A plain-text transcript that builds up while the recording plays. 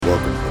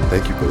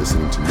Thank you for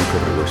listening to New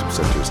Covenant Worship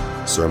Center's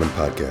Sermon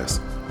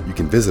Podcast. You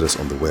can visit us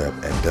on the web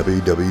at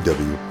www.ncwc.org.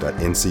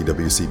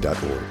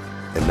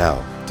 And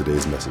now,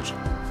 today's message. So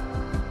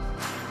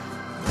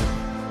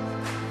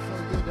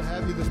good to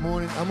have you this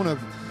morning. I'm going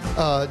to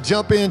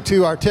jump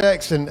into our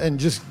text and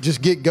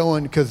just get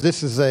going, because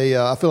this is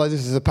I feel like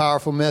this is a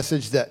powerful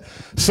message that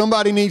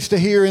somebody needs to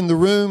hear in the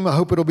room. I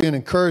hope it'll be an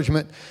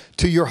encouragement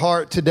to your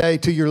heart today,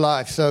 to your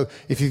life. So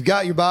if you've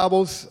got your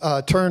Bibles,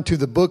 turn to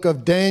the book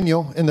of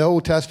Daniel in the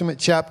Old Testament,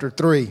 chapter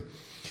 3.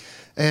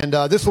 And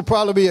this will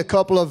probably be a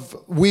couple of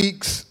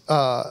weeks,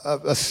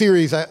 a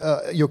series,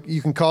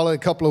 you can call it a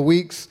couple of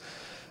weeks.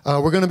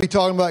 We're going to be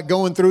talking about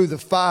going through the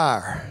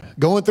fire.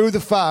 Going through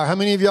the fire. How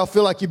many of y'all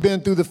feel like you've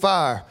been through the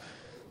fire?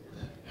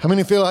 How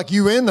many feel like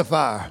you're in the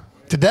fire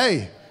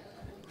today?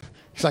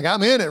 It's like,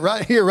 I'm in it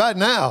right here, right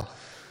now.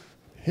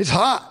 It's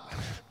hot.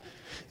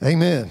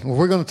 Amen. Well,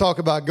 we're going to talk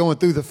about going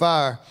through the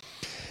fire.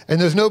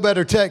 And there's no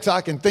better text I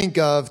can think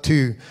of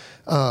to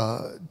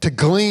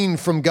glean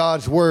from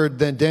God's word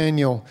than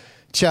Daniel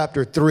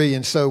chapter 3.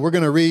 And so we're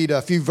going to read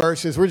a few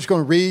verses. We're just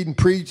going to read and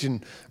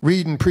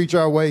preach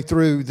our way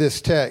through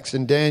this text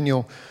in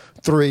Daniel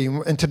 3.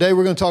 And today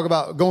we're going to talk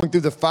about going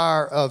through the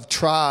fire of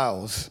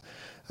trials.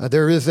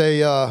 There is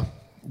a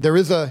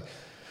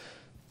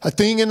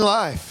thing in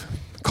life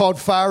called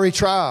fiery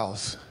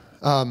trials.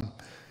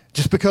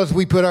 Just because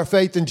we put our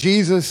faith in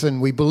Jesus and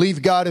we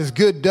believe God is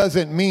good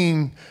doesn't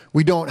mean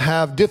we don't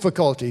have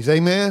difficulties.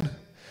 Amen?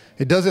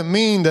 It doesn't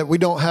mean that we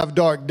don't have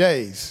dark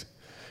days.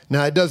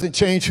 Now, it doesn't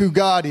change who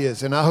God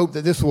is, and I hope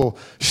that this will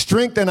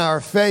strengthen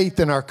our faith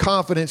and our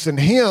confidence in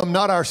Him,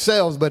 not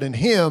ourselves, but in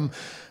Him,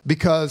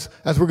 because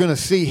as we're going to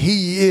see,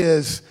 He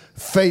is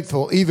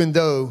faithful, even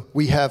though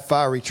we have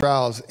fiery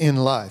trials in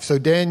life. So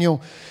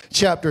Daniel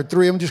chapter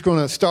 3, I'm just going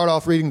to start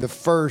off reading the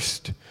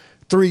first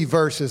 3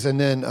 verses, and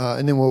then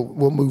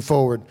we'll move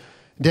forward.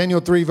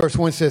 Daniel 3 verse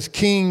 1 says,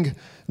 King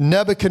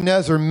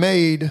Nebuchadnezzar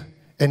made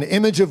an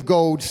image of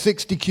gold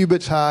 60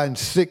 cubits high and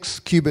 6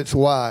 cubits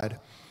wide,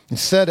 and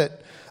set it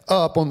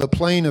up on the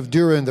plain of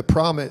Dura in the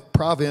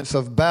province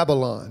of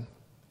Babylon.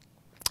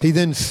 He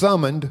then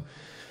summoned,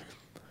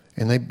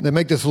 and they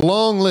make this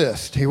long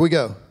list. Here we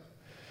go.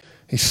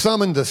 He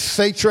summoned the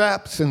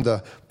satraps and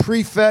the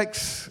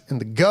prefects and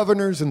the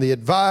governors and the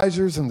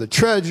advisors and the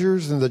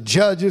treasurers and the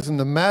judges and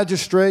the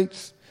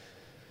magistrates.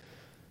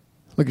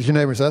 Look at your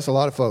neighbor and say, that's a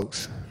lot of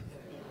folks.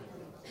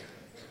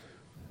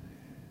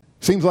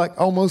 Seems like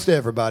almost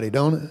everybody,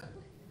 don't it?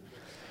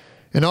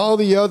 And all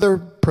the other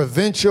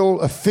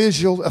provincial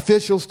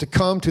officials to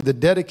come to the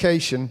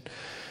dedication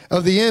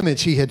of the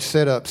image he had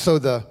set up.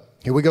 So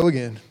here we go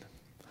again.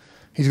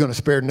 He's going to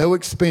spare no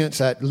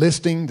expense at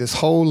listing this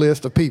whole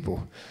list of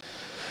people.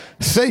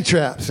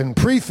 Satraps and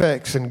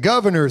prefects and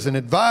governors and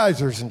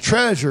advisors and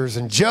treasurers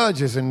and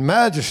judges and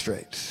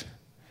magistrates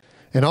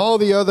and all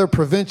the other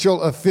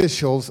provincial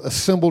officials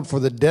assembled for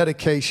the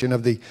dedication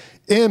of the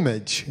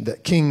image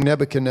that King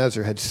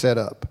Nebuchadnezzar had set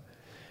up.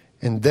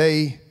 And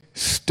they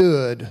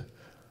stood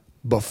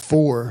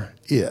before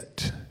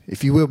it.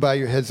 If you will, bow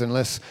your heads and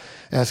let's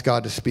ask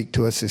God to speak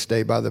to us this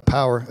day by the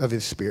power of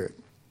His Spirit.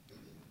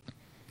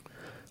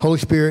 Holy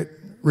Spirit,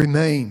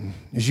 remain.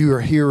 As you are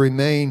here,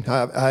 remain.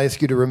 I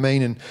ask you to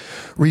remain and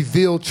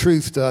reveal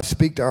truth to us.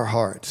 Speak to our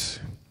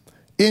hearts.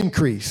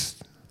 Increase.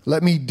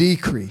 Let me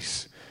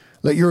decrease.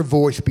 Let your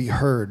voice be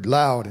heard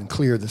loud and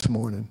clear this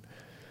morning.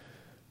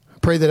 I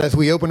pray that as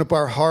we open up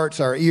our hearts,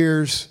 our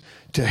ears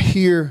to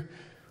hear,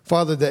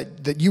 Father,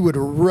 that you would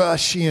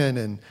rush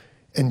in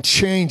and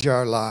change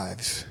our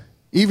lives,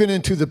 even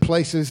into the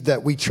places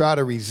that we try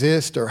to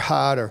resist or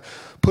hide or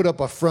put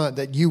up a front,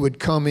 that you would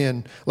come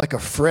in like a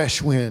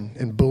fresh wind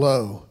and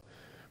blow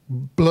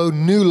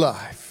new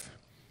life,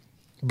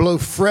 blow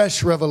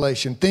fresh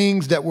revelation.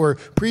 Things that were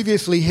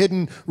previously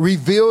hidden,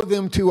 reveal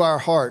them to our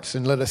hearts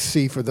and let us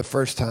see for the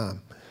first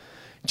time.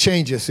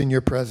 Change us in your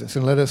presence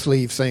and let us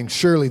leave saying,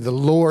 surely the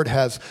Lord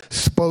has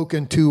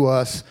spoken to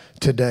us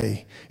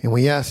today. And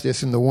we ask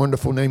this in the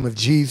wonderful name of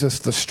Jesus,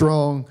 the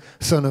strong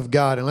Son of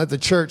God. And let the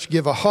church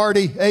give a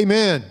hearty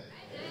amen.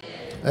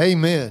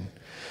 Amen.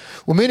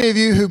 Well, many of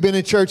you who've been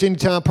in church any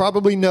time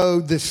probably know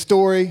this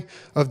story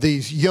of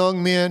these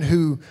young men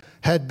who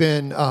had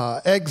been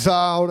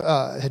exiled,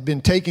 had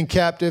been taken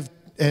captive,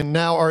 and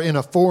now are in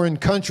a foreign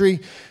country.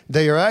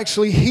 They are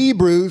actually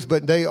Hebrews,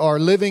 but they are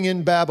living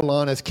in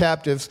Babylon as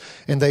captives,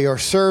 and they are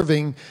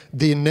serving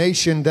the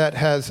nation that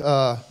has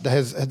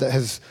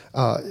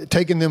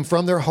taken them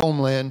from their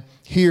homeland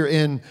here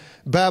in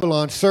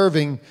Babylon,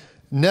 serving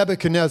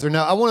Nebuchadnezzar.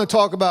 Now, I want to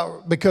talk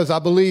about, because I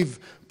believe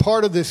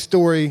part of this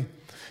story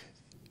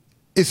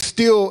is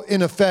still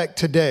in effect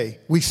today.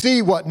 We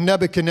see what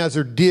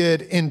Nebuchadnezzar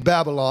did in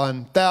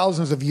Babylon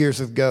thousands of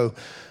years ago.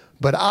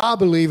 But I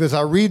believe as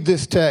I read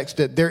this text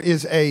that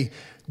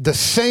the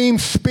same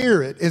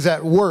spirit is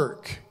at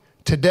work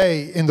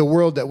today in the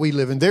world that we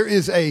live in. There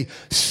is a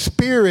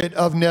spirit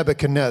of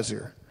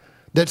Nebuchadnezzar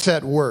that's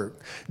at work,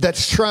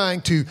 that's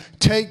trying to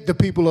take the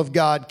people of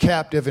God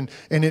captive, and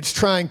it's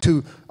trying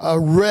to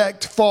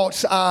erect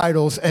false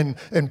idols and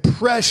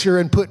pressure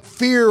and put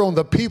fear on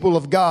the people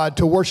of God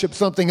to worship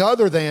something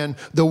other than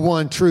the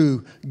one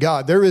true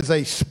God. There is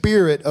a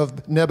spirit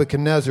of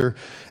Nebuchadnezzar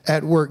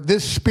at work.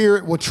 This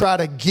spirit will try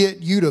to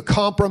get you to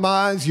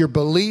compromise your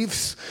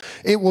beliefs.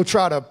 It will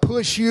try to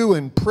push you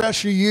and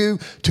pressure you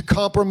to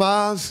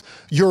compromise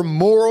your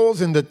morals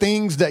and the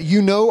things that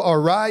you know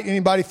are right.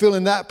 Anybody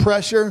feeling that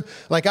pressure?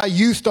 Like, I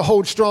used to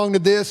hold strong to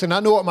this, and I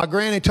know what my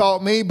granny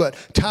taught me, but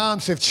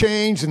times have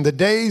changed and the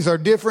days are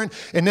different,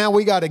 and now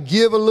we got to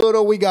give a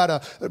little. We got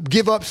to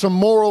give up some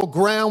moral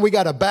ground. We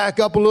got to back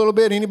up a little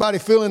bit. Anybody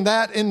feeling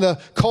that in the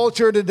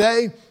culture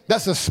today?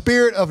 That's the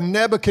spirit of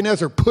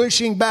Nebuchadnezzar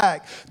pushing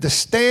back the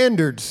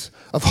standards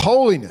of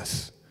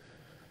holiness.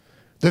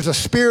 There's a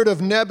spirit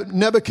of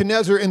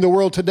Nebuchadnezzar in the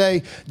world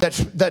today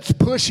that's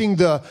pushing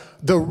the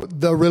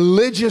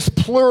religious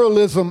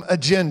pluralism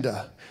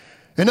agenda.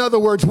 In other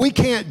words, we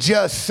can't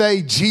just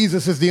say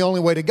Jesus is the only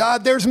way to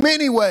God. There's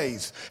many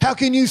ways. How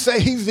can you say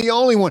he's the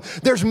only one?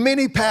 There's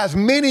many paths,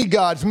 many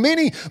gods,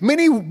 many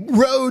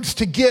roads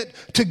to get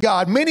to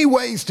God, many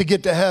ways to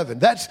get to heaven.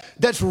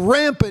 That's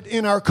rampant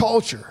in our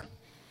culture.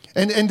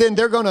 And then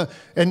they're going to,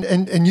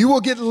 and you will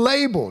get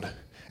labeled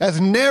as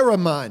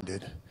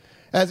narrow-minded.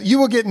 As you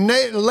will get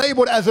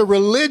labeled as a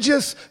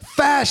religious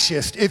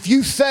fascist if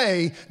you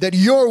say that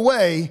your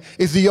way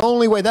is the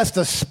only way. That's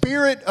the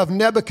spirit of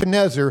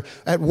Nebuchadnezzar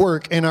at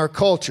work in our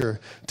culture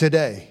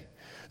today.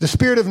 The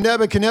spirit of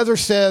Nebuchadnezzar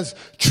says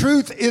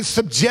truth is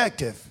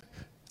subjective.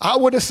 I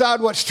will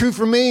decide what's true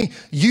for me.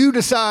 You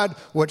decide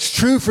what's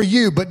true for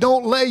you, but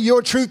don't lay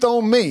your truth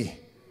on me.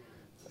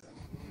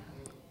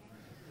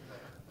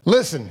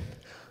 Listen.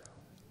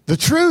 The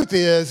truth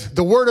is,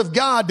 the Word of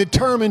God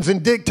determines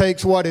and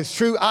dictates what is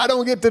true. I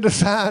don't get to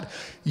decide.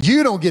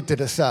 You don't get to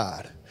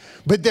decide.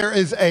 But there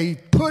is a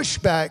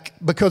pushback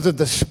because of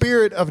the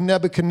spirit of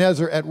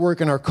Nebuchadnezzar at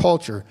work in our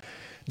culture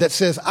that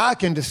says, I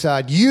can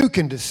decide, you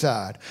can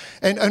decide.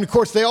 And of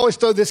course, they always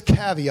throw this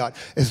caveat,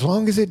 as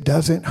long as it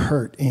doesn't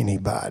hurt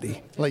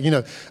anybody. Like,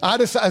 I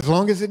decide as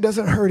long as it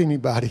doesn't hurt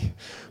anybody.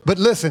 But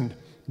listen,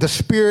 the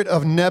spirit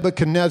of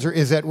Nebuchadnezzar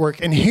is at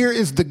work. And here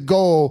is the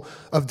goal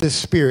of this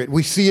spirit.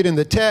 We see it in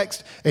the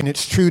text, and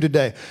it's true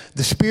today.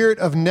 The spirit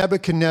of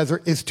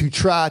Nebuchadnezzar is to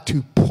try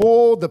to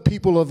pull the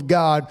people of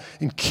God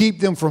and keep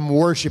them from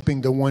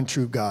worshiping the one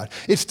true God.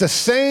 It's the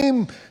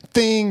same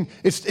thing.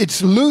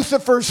 It's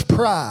Lucifer's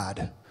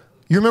pride.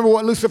 You remember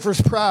what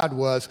Lucifer's pride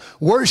was?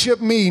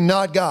 Worship me,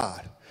 not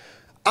God.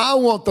 I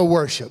want the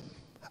worship.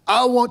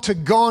 I want to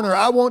garner,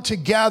 I want to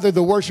gather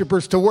the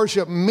worshipers to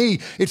worship me.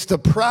 It's the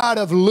pride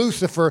of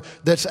Lucifer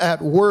that's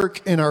at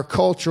work in our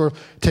culture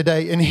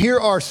today. And here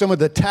are some of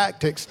the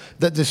tactics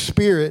that the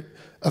spirit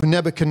of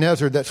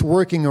Nebuchadnezzar that's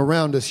working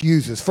around us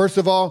uses. First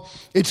of all,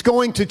 it's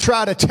going to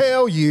try to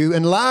tell you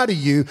and lie to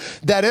you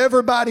that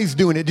everybody's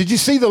doing it. Did you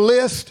see the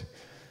list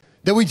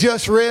that we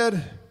just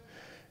read?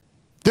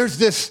 There's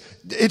this,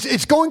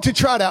 it's going to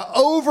try to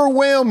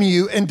overwhelm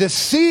you and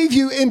deceive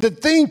you into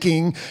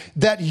thinking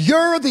that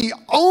you're the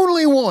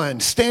only one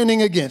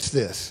standing against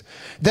this.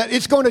 That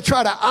it's going to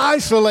try to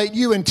isolate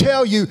you and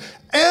tell you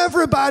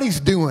everybody's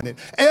doing it.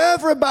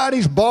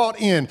 Everybody's bought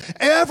in.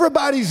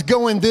 Everybody's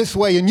going this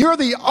way. And you're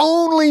the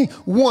only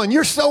one.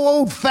 You're so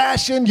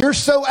old-fashioned. You're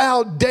so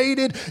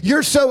outdated.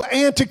 You're so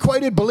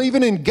antiquated,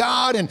 believing in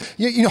God and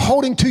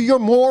holding to your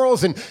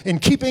morals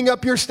and keeping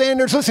up your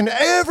standards. Listen,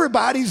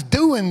 everybody's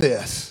doing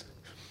this.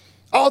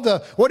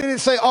 What did it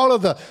say? All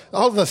of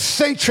the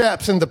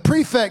satraps and the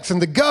prefects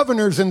and the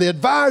governors and the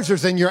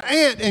advisors and your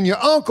aunt and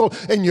your uncle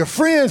and your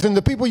friends and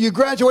the people you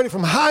graduated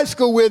from high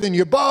school with and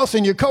your boss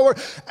and your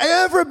coworker,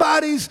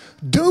 everybody's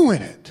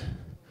doing it.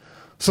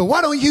 So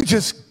why don't you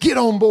just get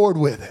on board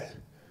with it?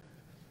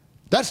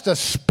 That's the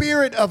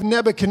spirit of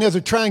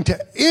Nebuchadnezzar trying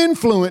to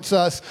influence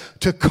us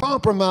to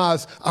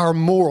compromise our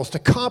morals, to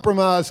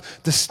compromise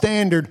the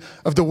standard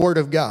of the Word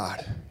of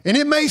God. And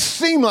it may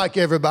seem like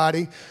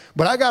everybody,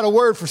 but I got a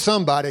word for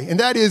somebody, and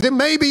that is, it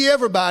may be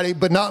everybody,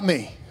 but not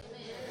me.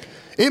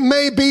 It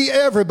may be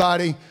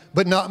everybody,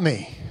 but not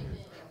me.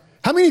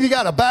 How many of you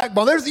got a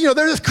backbone?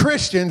 There's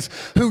Christians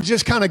who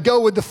just kind of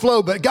go with the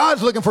flow, but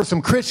God's looking for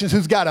some Christians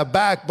who's got a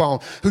backbone,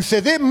 who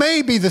says it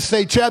may be the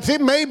satraps,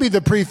 it may be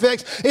the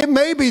prefects, it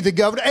may be the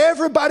governor.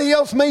 Everybody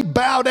else may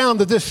bow down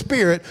to this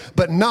spirit,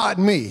 but not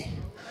me.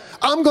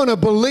 I'm going to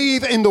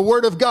believe in the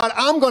Word of God.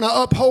 I'm going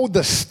to uphold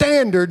the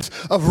standards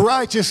of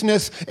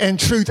righteousness and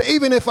truth,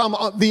 even if I'm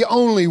the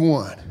only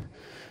one.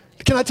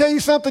 Can I tell you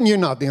something? You're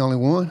not the only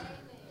one.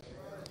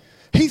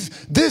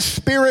 This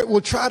spirit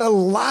will try to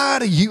lie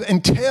to you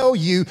and tell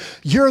you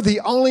you're the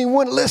only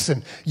one.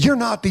 Listen, you're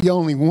not the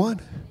only one.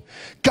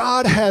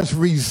 God has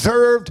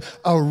reserved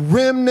a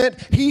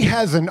remnant. He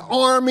has an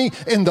army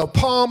in the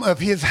palm of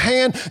his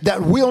hand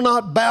that will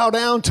not bow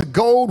down to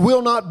gold,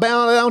 will not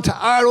bow down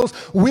to idols,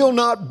 will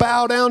not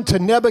bow down to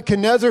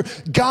Nebuchadnezzar.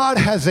 God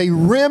has a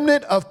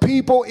remnant of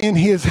people in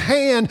his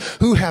hand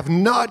who have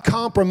not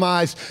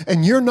compromised,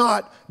 and you're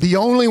not the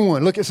only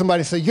one. Look at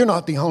somebody and say, you're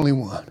not the only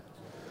one.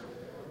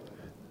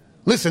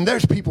 Listen,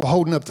 there's people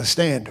holding up the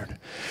standard.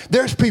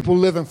 There's people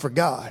living for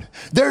God.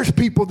 There's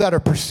people that are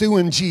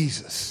pursuing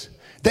Jesus.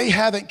 They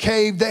haven't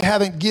caved. They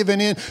haven't given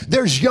in.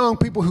 There's young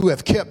people who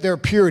have kept their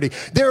purity.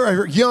 There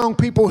are young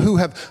people who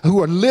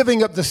are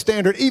living up the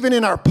standard. Even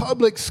in our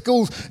public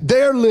schools,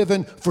 they're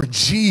living for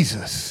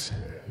Jesus.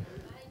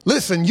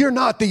 Listen, you're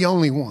not the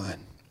only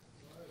one.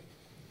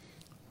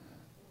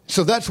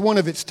 So that's one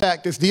of its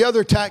tactics. The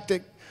other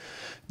tactic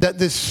that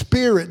this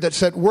spirit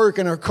that's at work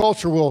in our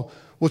culture will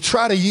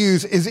try to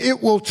use is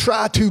it will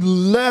try to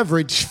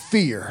leverage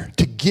fear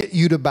to get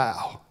you to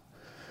bow.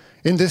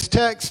 In this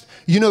text,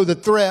 you know, the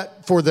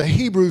threat for the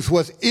Hebrews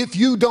was, if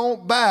you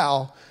don't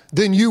bow,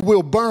 then you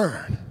will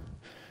burn.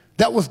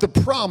 That was the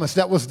promise.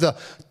 That was the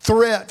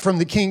threat from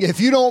the king. If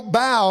you don't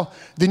bow,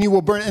 then you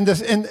will burn. And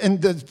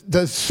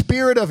the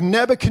spirit of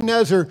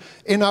Nebuchadnezzar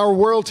in our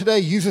world today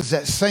uses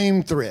that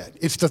same threat.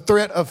 It's the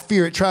threat of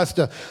fear. It tries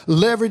to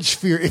leverage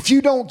fear. If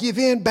you don't give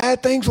in,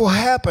 bad things will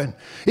happen.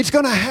 It's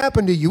going to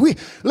happen to you. We've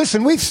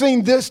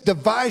seen this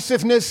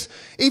divisiveness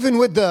even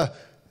with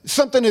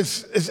something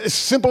as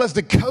simple as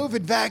the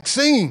COVID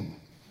vaccine.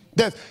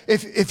 That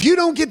if you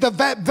don't get the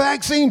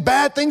vaccine,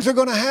 bad things are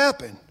going to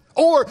happen.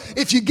 Or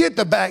if you get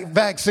the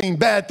vaccine,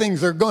 bad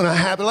things are going to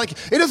happen. Like,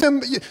 it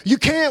doesn't, you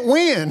can't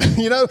win.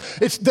 You know,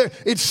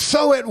 it's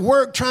so at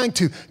work trying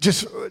to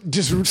just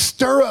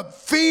stir up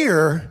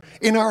fear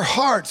in our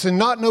hearts and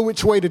not know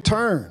which way to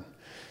turn.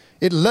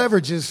 It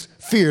leverages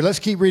fear. Let's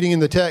keep reading in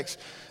the text.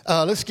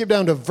 Let's skip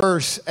down to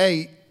verse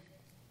 8.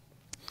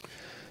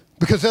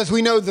 Because as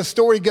we know, the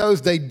story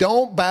goes, they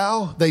don't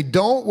bow, they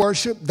don't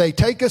worship, they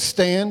take a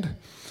stand.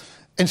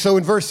 And so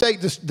in verse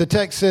 8, the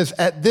text says,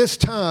 at this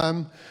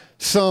time,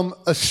 some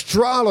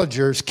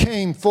astrologers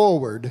came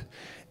forward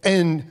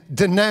and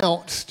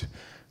denounced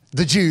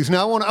the Jews.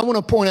 Now, I want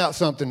to point out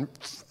something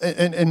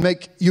and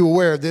make you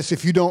aware of this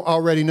if you don't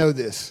already know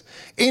this.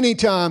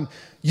 Anytime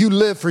you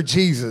live for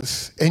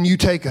Jesus and you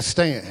take a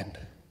stand,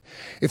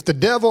 if the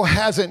devil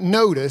hasn't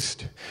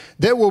noticed,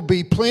 there will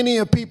be plenty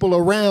of people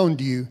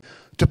around you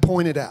to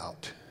point it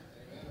out.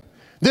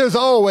 There's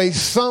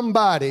always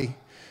somebody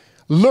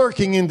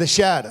lurking in the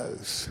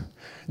shadows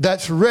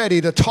that's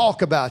ready to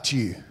talk about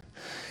you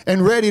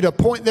and ready to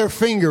point their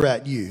finger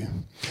at you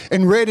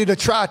and ready to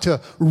try to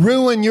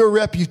ruin your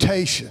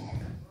reputation,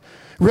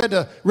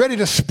 ready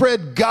to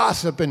spread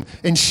gossip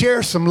and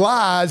share some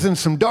lies and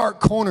some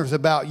dark corners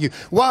about you.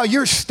 While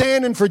you're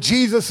standing for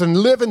Jesus and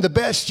living the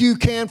best you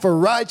can for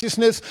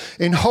righteousness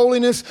and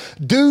holiness,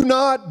 do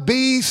not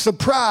be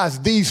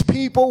surprised. These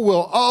people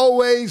will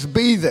always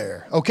be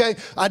there, okay?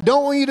 I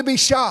don't want you to be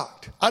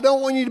shocked. I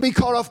don't want you to be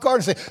caught off guard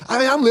and say,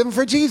 I'm living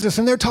for Jesus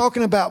and they're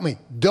talking about me.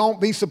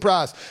 Don't be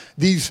surprised.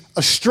 These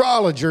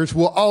astrologers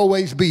will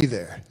always be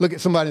there. Look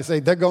at somebody and say,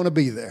 they're going to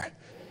be there.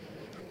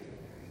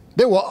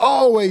 There will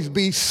always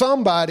be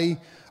somebody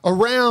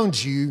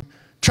around you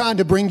trying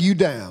to bring you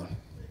down.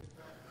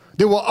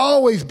 There will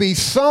always be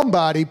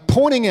somebody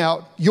pointing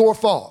out your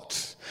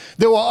faults.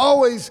 There will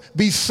always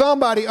be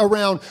somebody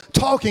around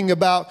talking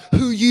about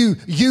who you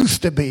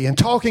used to be and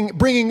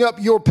bringing up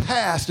your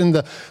past and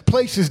the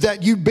places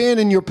that you've been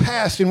in your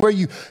past and where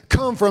you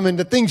come from and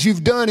the things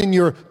you've done in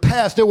your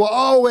past. There will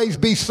always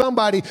be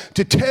somebody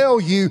to tell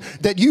you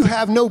that you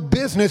have no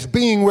business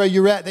being where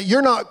you're at, that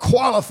you're not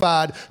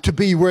qualified to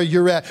be where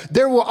you're at.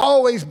 There will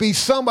always be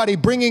somebody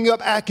bringing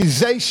up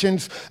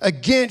accusations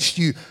against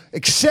you.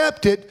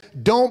 Accept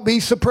it. Don't be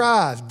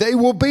surprised. They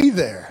will be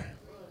there.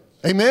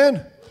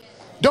 Amen?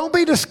 Don't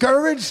be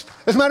discouraged.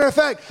 As a matter of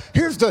fact,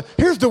 here's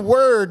the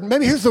word.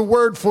 Maybe here's the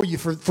word for you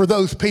for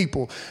those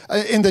people.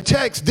 In the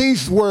text,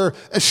 these were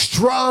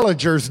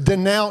astrologers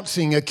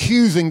denouncing,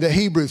 accusing the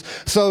Hebrews.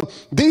 So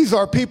these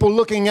are people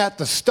looking at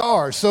the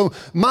stars. So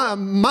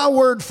my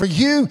word for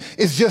you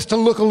is just to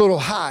look a little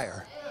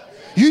higher.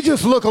 You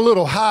just look a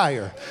little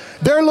higher.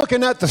 They're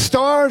looking at the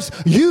stars.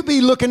 You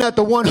be looking at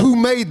the one who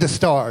made the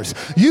stars.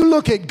 You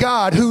look at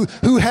God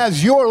who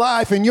has your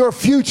life and your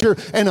future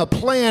and a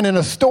plan and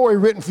a story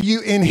written for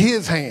you in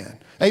his hand.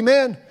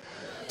 Amen?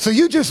 So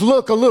you just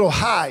look a little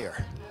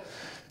higher.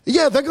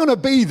 Yeah, they're going to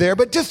be there,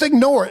 but just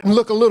ignore it and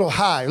look a little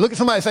higher. Look at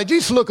somebody and say,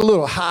 just look a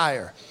little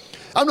higher.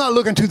 I'm not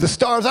looking to the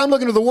stars. I'm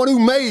looking to the one who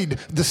made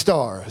the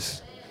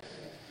stars.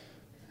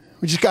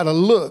 We just got to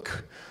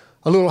look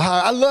a little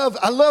higher.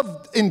 I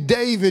love in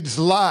David's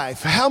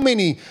life how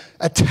many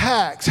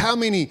attacks, how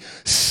many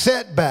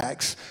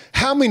setbacks,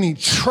 how many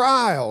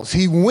trials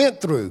he went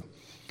through.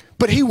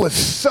 But he was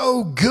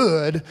so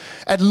good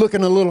at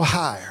looking a little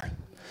higher.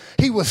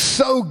 He was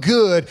so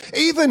good.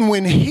 Even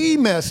when he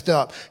messed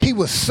up, he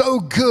was so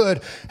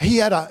good.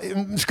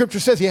 Scripture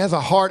says he has a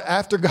heart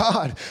after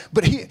God.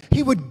 But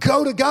he would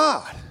go to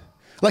God.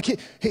 Like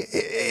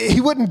he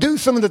wouldn't do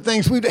some of the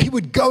things he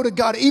would go to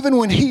God even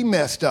when he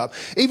messed up.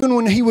 Even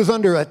when he was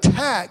under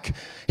attack,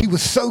 he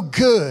was so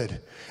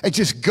good at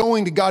just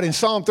going to God. In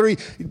Psalm 3,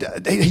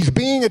 he's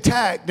being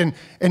attacked,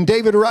 and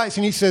David writes,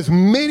 and he says,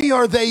 many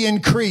are they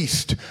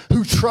increased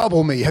who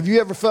trouble me. Have you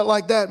ever felt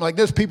like that? Like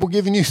there's people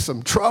giving you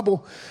some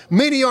trouble?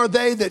 Many are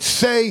they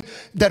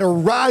that are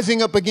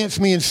rising up against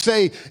me and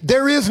say,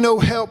 there is no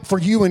help for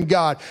you in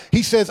God.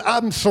 He says,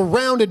 I'm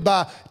surrounded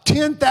by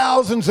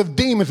 10,000s of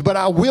demons, but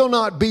I will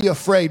not be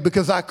afraid,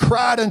 because I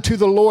cried unto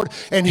the Lord,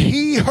 and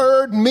he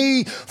heard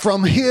me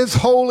from his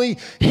holy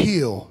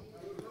hill.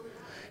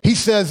 He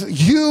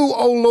says, you,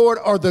 O Lord,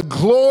 are the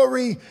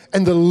glory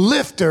and the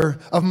lifter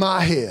of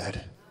my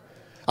head.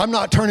 I'm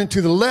not turning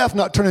to the left,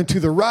 not turning to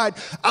the right.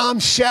 I'm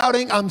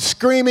shouting, I'm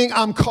screaming,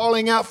 I'm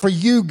calling out for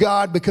you,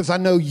 God, because I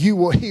know you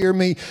will hear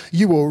me,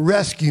 you will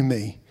rescue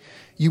me,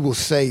 you will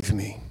save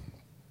me.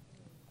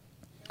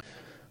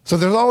 So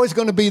there's always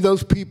going to be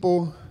those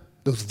people,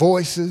 those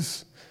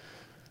voices,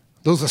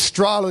 those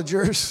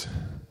astrologers,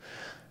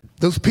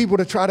 those people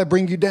that try to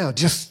bring you down.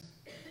 Just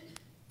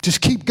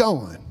keep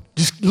going.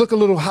 Just look a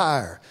little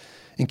higher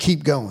and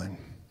keep going.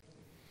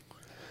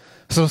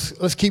 So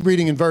let's keep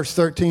reading in verse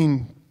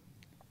 13.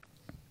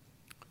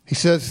 He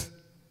says,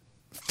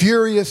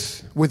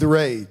 furious with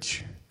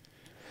rage,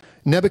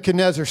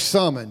 Nebuchadnezzar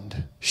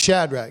summoned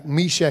Shadrach,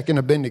 Meshach, and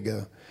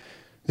Abednego.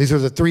 These are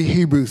the three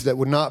Hebrews that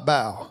would not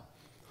bow.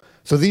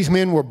 So these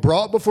men were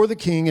brought before the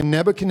king, and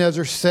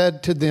Nebuchadnezzar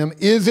said to them,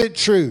 is it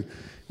true?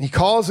 And he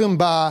calls them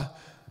by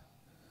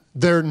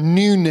their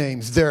new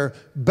names, their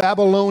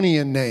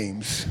Babylonian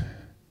names.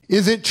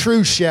 Is it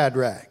true,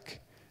 Shadrach,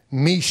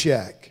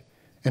 Meshach,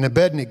 and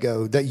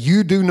Abednego, that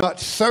you do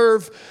not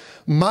serve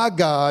my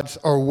gods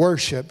or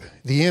worship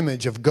the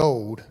image of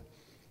gold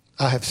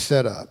I have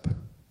set up?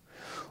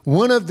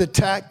 One of the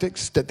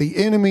tactics that the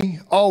enemy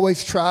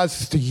always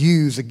tries to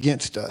use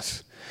against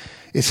us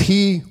is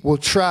he will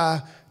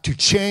try to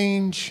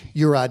change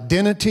your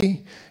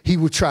identity. He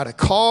will try to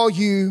call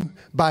you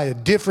by a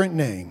different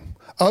name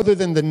other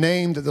than the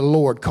name that the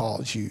Lord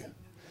calls you.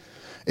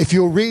 If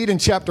you'll read in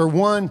chapter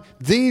 1,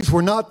 these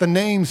were not the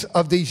names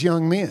of these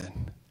young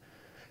men.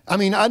 I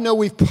mean, I know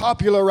we've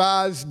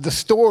popularized the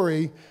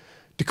story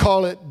to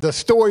call it the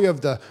story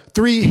of the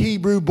three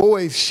Hebrew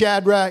boys,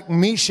 Shadrach,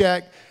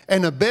 Meshach,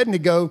 and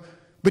Abednego.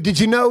 But did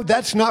you know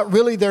that's not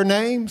really their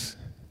names?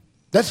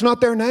 That's not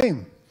their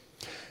name.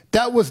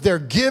 That was their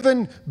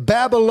given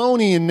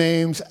Babylonian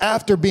names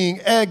after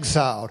being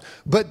exiled.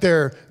 But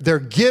their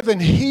given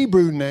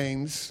Hebrew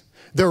names,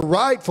 their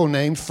rightful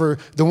names, for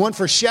the one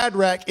for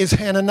Shadrach is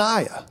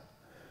Hananiah.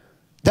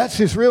 That's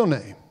his real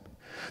name.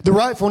 The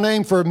rightful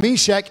name for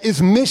Meshach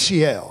is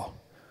Mishael.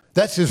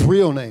 That's his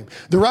real name.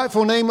 The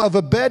rightful name of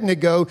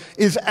Abednego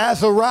is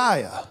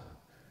Azariah.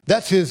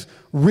 That's his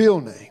real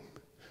name.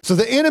 So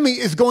the enemy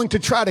is going to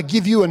try to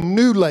give you a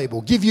new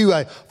label, give you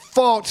a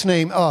false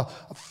name, a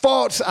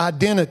false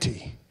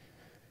identity.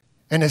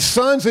 And as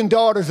sons and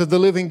daughters of the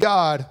living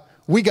God,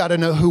 we got to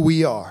know who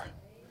we are.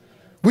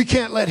 We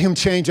can't let him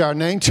change our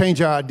name, change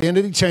our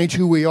identity, change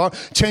who we are,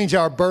 change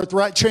our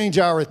birthright, change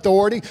our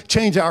authority,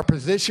 change our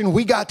position.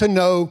 We got to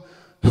know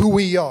who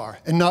we are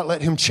and not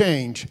let him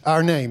change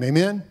our name.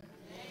 Amen?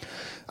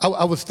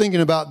 I was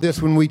thinking about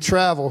this when we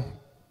travel.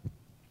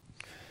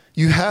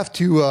 You have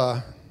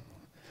to,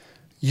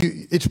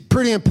 it's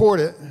pretty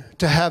important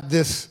to have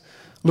this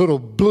little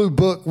blue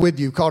book with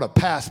you called a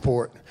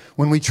passport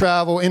when we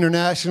travel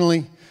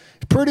internationally.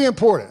 It's pretty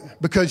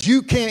important because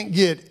you can't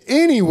get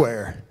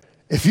anywhere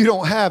if you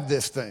don't have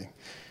this thing.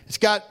 It's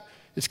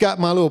got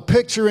my little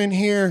picture in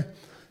here.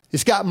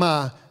 It's got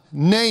my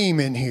name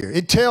in here.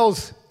 It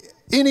tells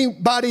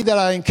anybody that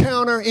I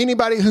encounter,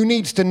 anybody who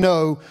needs to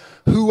know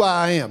who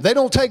I am. They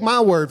don't take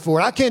my word for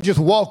it. I can't just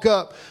walk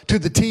up to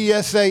the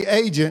TSA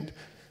agent,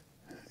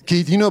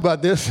 Keith, you know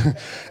about this,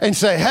 and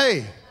say,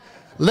 hey,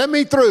 let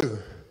me through.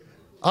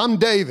 I'm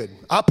David.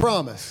 I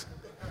promise.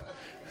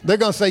 They're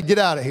going to say, get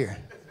out of here.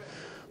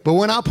 But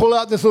when I pull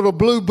out this little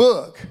blue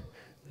book,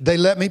 they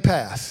let me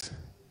pass.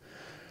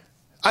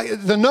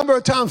 The number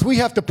of times we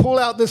have to pull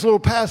out this little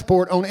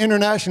passport on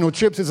international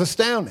trips is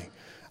astounding.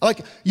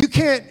 Like, you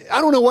can't,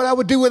 I don't know what I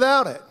would do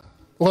without it.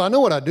 Well, I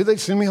know what I'd do. They'd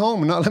send me home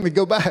and not let me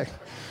go back.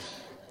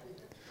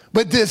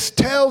 But this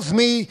tells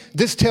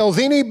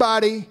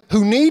anybody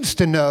who needs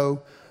to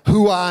know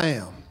who I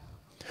am.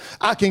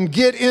 I can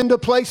get into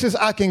places,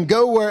 I can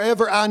go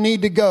wherever I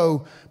need to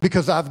go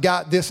because I've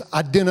got this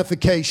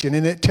identification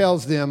and it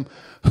tells them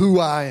who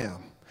I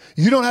am.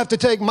 You don't have to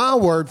take my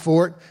word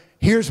for it.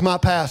 Here's my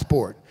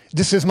passport.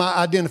 This is my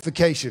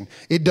identification.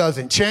 It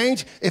doesn't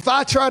change. If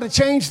I try to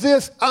change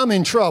this, I'm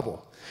in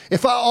trouble.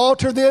 If I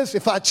alter this,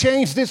 if I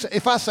change this,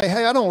 if I say,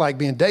 hey, I don't like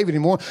being David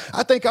anymore,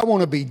 I think I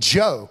want to be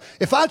Joe.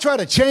 If I try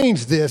to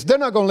change this, they're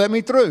not going to let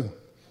me through.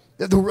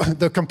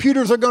 The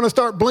computers are going to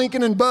start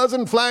blinking and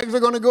buzzing, flags are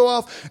going to go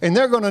off, and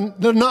they're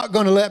not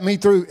going to let me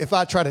through if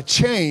I try to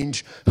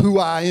change who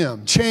I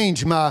am,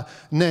 change my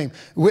name.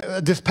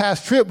 This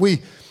past trip,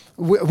 we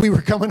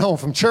were coming home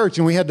from church,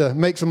 and we had to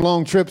make some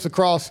long trips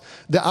across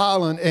the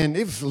island, and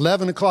it was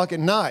 11 o'clock at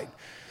night.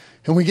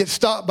 And we get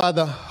stopped by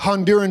the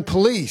Honduran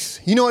police.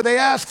 You know what they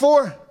ask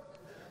for?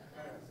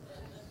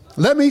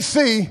 Let me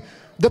see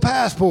the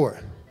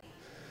passport.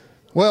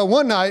 Well,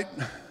 one night,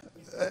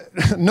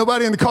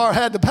 nobody in the car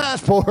had the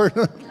passport.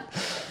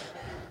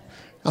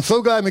 I'm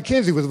so glad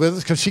Mackenzie was with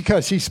us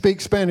because she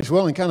speaks Spanish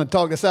well and kind of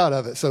talked us out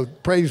of it. So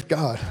praise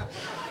God.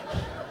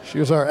 She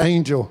was our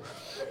angel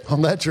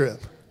on that trip.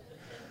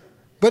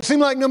 But it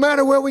seemed like no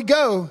matter where we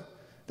go,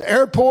 the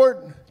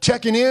airport,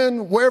 checking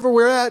in, wherever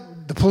we're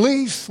at, the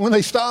police, when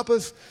they stop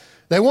us,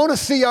 they want to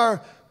see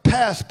our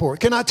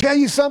passport. Can I tell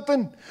you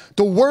something?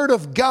 The Word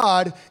of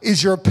God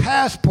is your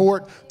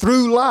passport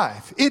through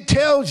life. It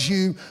tells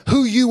you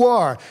who you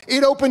are.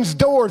 It opens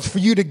doors for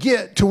you to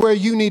get to where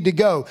you need to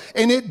go.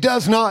 And it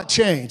does not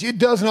change. It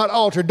does not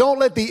alter. Don't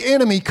let the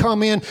enemy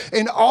come in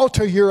and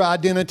alter your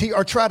identity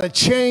or try to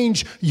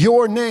change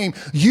your name.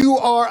 You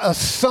are a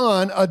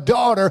son, a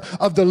daughter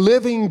of the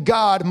living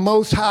God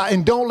Most High.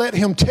 And don't let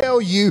him tell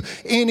you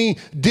any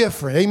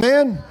different.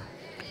 Amen?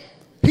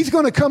 He's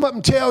going to come up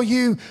and tell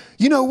you,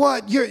 you know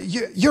what,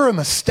 you're a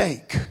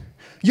mistake.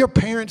 Your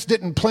parents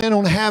didn't plan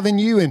on having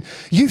you, and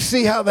you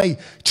see how they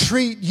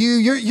treat you.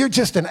 You're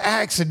just an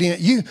accident.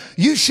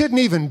 You shouldn't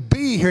even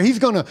be here. He's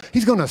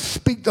gonna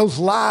speak those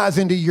lies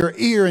into your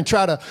ear and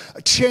try to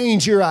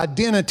change your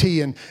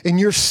identity and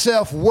your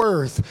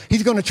self-worth.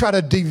 He's gonna try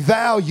to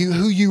devalue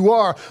who you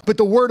are. But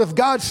the Word of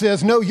God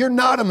says, no, you're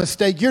not a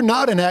mistake. You're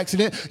not an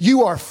accident.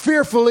 You are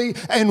fearfully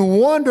and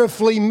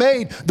wonderfully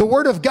made. The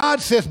Word of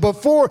God says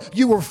before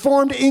you were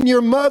formed in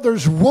your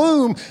mother's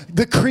womb,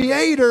 the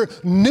Creator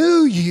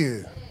knew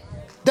you.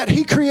 That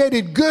he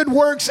created good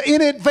works in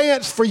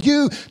advance for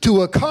you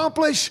to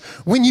accomplish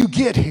when you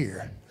get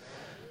here.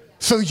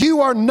 So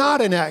you are not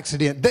an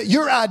accident. That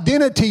your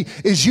identity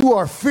is you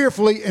are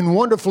fearfully and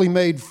wonderfully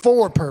made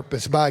for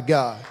purpose by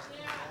God.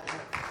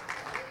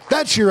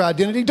 That's your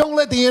identity. Don't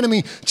let the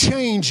enemy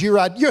change your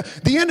identity.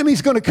 The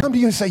enemy's going to come to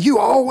you and say, you're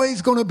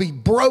always going to be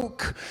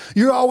broke.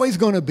 You're always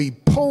going to be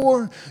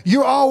poor.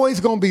 You're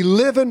always going to be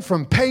living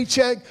from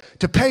paycheck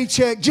to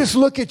paycheck. Just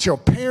look at your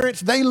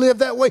parents. They lived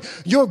that way.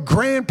 Your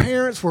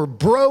grandparents were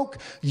broke.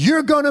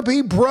 You're going to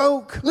be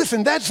broke.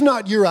 Listen, that's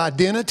not your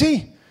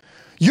identity.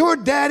 Your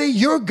daddy,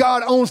 your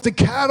God owns the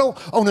cattle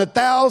on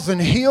 1,000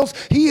 hills.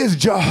 He is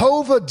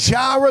Jehovah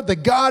Jireh, the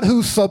God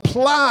who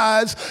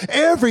supplies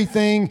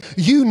everything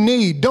you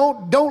need.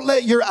 Don't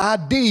let your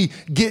ID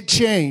get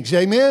changed.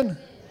 Amen?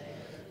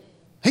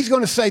 He's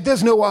going to say,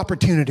 there's no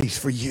opportunities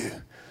for you.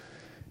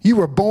 You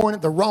were born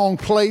at the wrong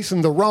place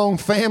in the wrong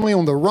family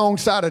on the wrong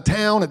side of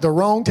town at the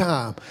wrong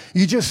time.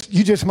 You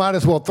just might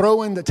as well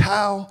throw in the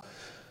towel.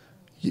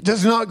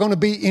 There's not going to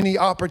be any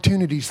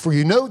opportunities for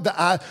you. No,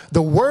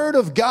 the Word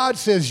of God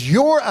says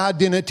your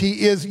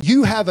identity is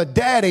you have a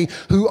daddy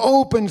who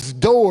opens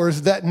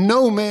doors that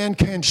no man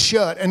can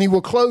shut, and he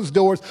will close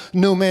doors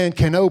no man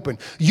can open.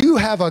 You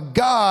have a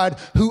God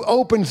who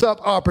opens up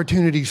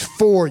opportunities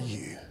for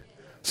you.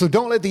 So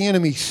don't let the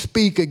enemy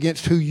speak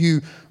against who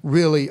you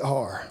really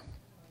are.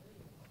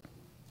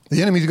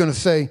 The enemy's going to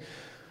say,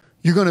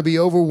 you're going to be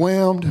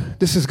overwhelmed.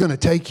 This is going to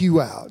take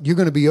you out. You're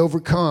going to be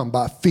overcome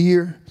by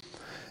fear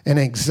and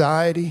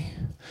anxiety.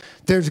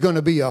 There's going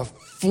to be a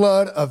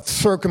flood of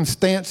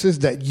circumstances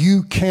that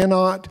you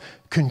cannot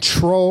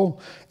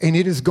control, and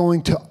it is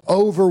going to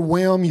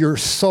overwhelm your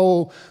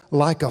soul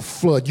like a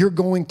flood. You're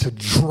going to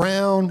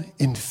drown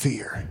in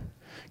fear.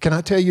 Can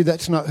I tell you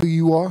that's not who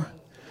you are?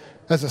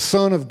 As a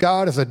son of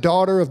God, as a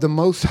daughter of the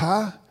Most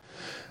High,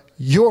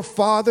 your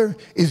Father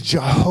is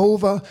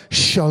Jehovah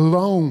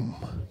Shalom.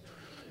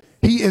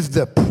 He is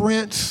the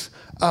Prince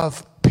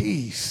of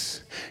Peace.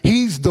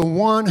 He's the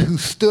one who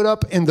stood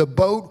up in the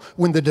boat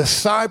when the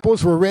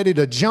disciples were ready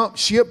to jump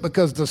ship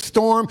because the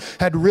storm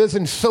had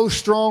risen so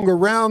strong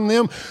around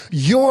them.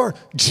 Your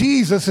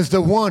Jesus is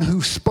the one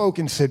who spoke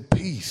and said,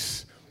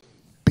 peace,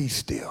 be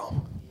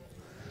still.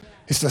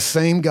 It's the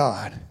same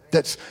God.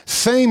 That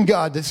same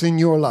God that's in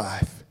your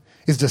life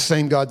is the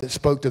same God that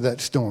spoke to that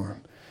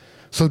storm.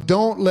 So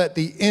don't let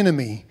the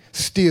enemy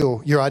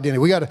steal your identity.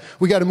 We got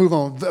to move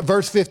on.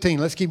 Verse 15.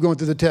 Let's keep going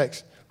through the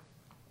text.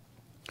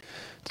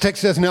 The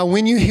text says, now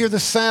when you hear the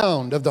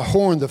sound of the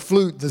horn, the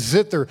flute, the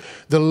zither,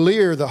 the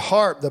lyre, the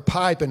harp, the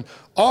pipe, and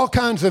all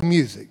kinds of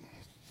music,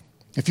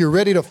 if you're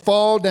ready to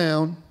fall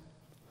down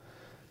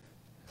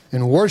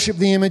and worship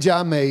the image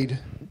I made,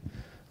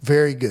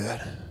 very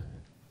good.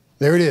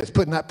 There it is,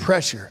 putting that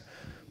pressure,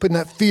 putting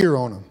that fear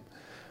on them.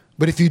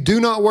 But if you do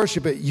not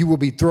worship it, you will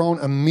be thrown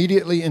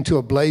immediately into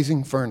a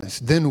blazing furnace.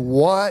 Then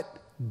what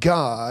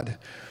God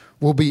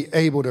will be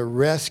able to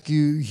rescue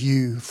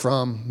you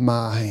from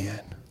my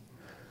hand?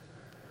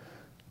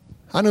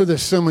 I know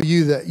there's some of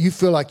you that you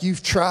feel like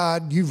you've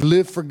tried, you've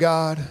lived for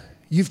God,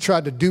 you've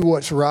tried to do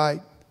what's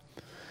right,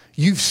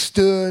 you've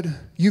stood,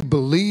 you've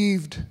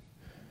believed.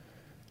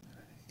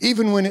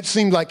 Even when it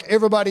seemed like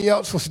everybody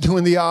else was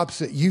doing the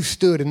opposite, you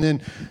stood, and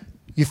then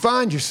you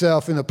find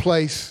yourself in a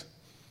place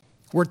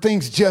where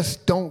things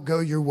just don't go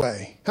your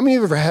way. How many of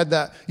you have ever had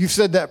that? You've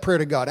said that prayer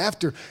to God.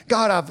 After,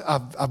 God,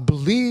 I've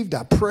believed,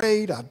 I've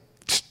prayed,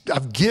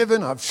 I've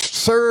given, I've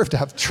served,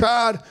 I've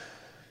tried.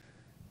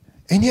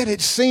 And yet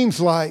it seems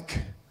like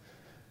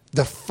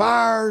the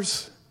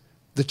fires,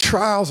 the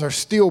trials are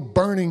still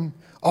burning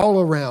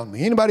all around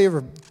me. Anybody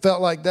ever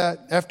felt like that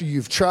after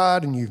you've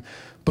tried and you've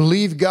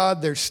believed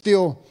God, there's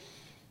still,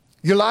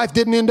 your life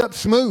didn't end up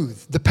smooth.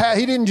 The path,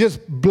 he didn't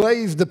just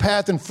blaze the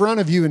path in front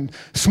of you and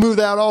smooth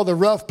out all the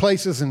rough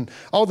places and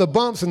all the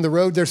bumps in the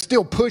road. There's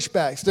still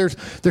pushbacks.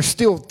 There's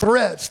still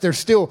threats. There's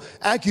still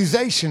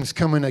accusations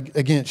coming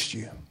against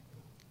you.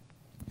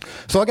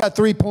 So I got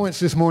 3 points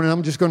this morning.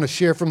 I'm just going to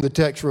share from the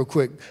text real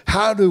quick.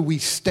 How do we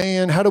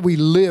stand? How do we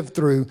live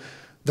through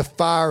the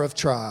fire of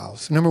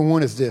trials? Number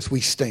one is this: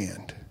 we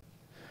stand.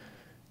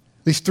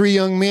 These 3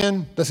 young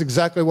men, that's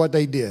exactly what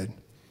they did.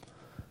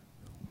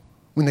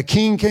 When the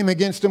king came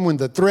against them, when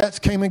the threats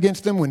came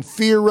against them, when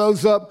fear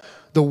rose up,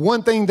 the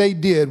one thing they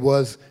did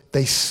was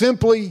they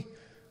simply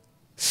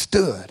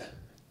stood.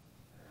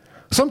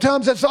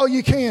 Sometimes that's all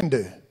you can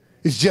do,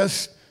 is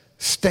just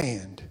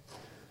stand.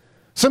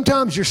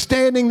 Sometimes you're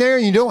standing there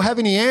and you don't have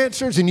any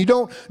answers and you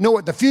don't know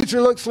what the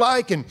future looks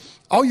like, and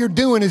all you're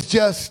doing is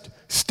just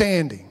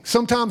standing.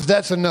 Sometimes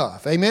that's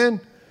enough. Amen?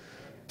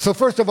 So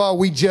first of all,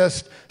 we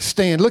just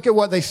stand. Look at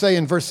what they say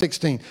in verse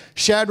 16.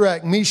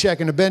 Shadrach,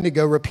 Meshach, and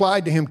Abednego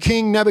replied to him,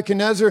 King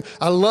Nebuchadnezzar,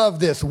 I love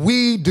this.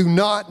 We do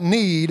not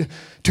need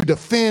to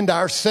defend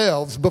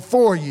ourselves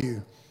before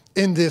you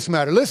in this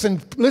matter. Listen,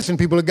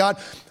 people of God.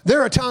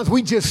 There are times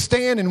we just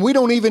stand and we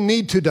don't even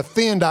need to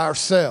defend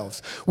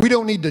ourselves. We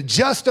don't need to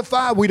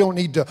justify. We don't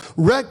need to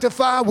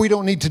rectify. We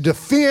don't need to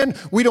defend.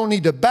 We don't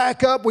need to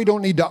back up. We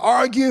don't need to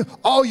argue.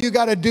 All you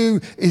got to do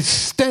is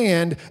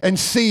stand and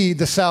see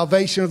the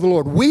salvation of the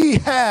Lord. We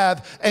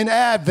have an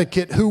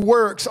advocate who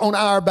works on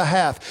our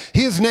behalf.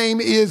 His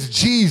name is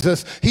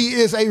Jesus. He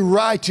is a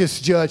righteous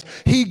judge.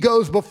 He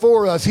goes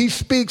before us. He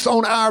speaks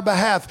on our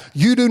behalf.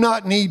 You do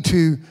not need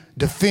to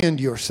defend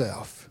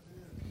yourself.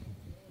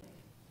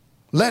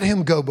 Let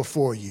him go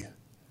before you.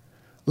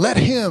 Let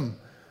him.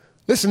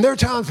 Listen, there are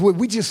times where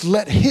we just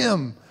let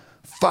him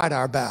fight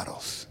our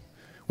battles.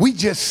 We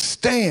just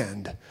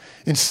stand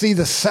and see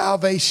the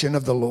salvation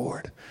of the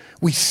Lord.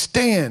 We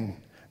stand,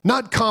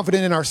 not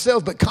confident in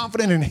ourselves, but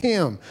confident in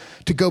him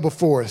to go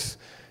before us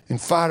and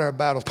fight our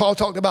battles. Paul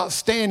talked about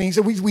standing. He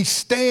said we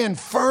stand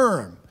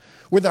firm,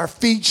 with our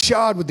feet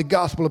shod with the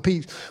gospel of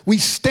peace. We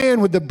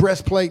stand with the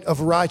breastplate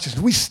of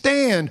righteousness. We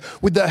stand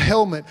with the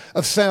helmet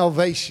of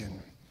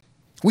salvation.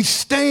 We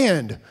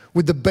stand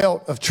with the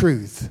belt of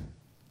truth.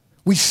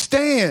 We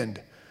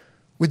stand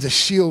with the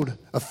shield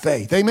of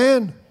faith.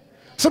 Amen?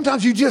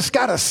 Sometimes you just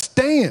got to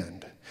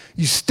stand.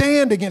 You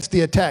stand against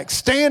the attack,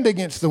 stand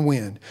against the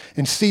wind,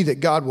 and see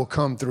that God will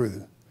come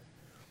through.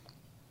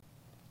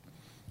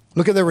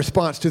 Look at their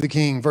response to the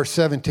king. Verse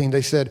 17,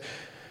 they said,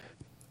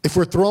 if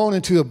we're thrown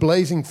into a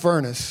blazing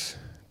furnace,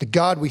 the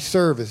God we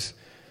serve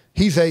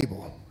he's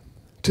able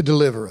to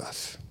deliver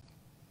us.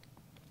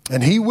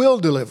 And he will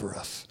deliver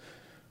us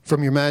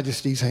from your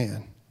majesty's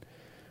hand.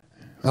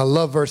 I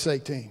love verse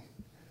 18.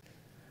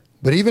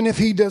 But even if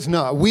he does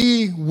not,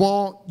 we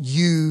want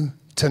you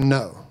to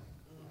know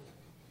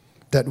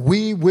that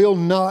we will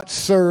not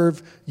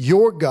serve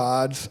your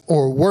gods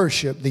or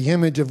worship the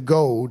image of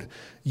gold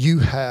you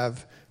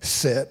have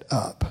set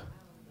up.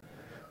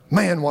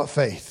 Man, what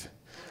faith.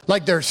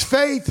 Like there's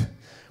faith,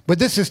 but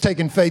this is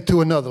taking faith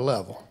to another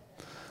level.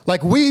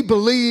 Like we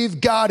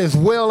believe God is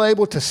well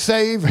able to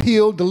save,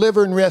 heal,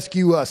 deliver, and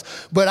rescue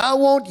us. But I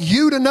want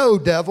you to know,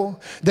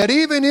 devil, that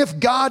even if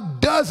God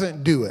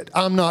doesn't do it,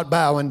 I'm not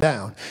bowing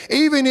down.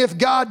 Even if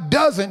God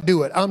doesn't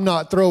do it, I'm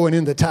not throwing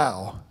in the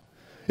towel.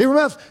 It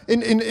reminds,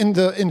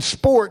 in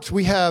sports,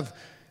 we have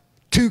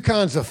 2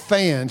 kinds of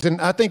fans.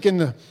 And I think in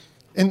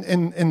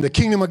the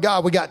kingdom of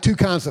God, we got 2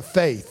 kinds of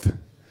faith.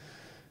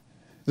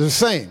 They're the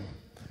same.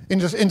 In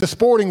the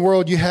sporting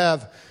world, you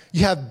have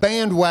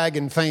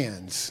bandwagon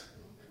fans.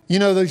 You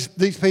know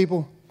these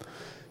people?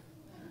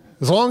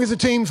 As long as the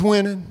team's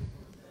winning,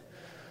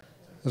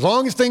 as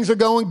long as things are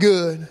going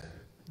good,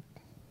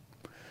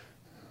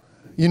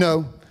 you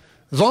know,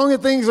 as long as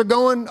things are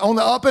going on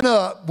the up and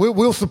up,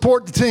 we'll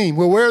support the team.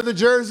 We'll wear the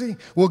jersey.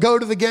 We'll go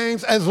to the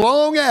games. As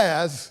long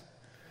as,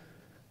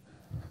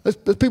 there's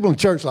people in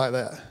church like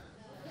that.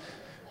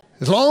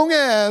 As long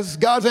as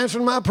God's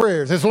answering my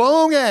prayers, as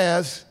long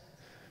as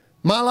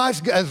my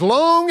life's, as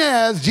long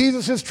as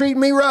Jesus is treating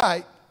me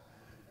right,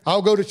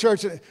 I'll go to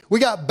church. We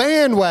got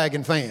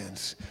bandwagon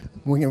fans.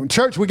 In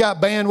church, we got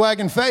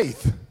bandwagon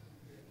faith.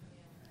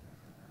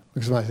 Look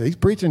at somebody say, he's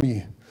preaching to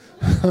you.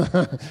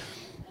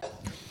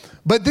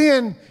 But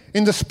then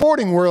in the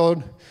sporting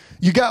world,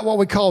 you got what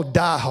we call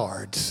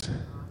diehards.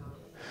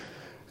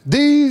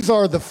 These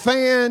are the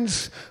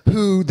fans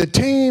who the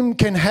team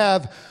can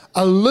have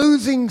a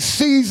losing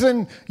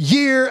season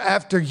year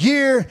after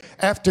year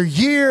after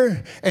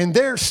year, and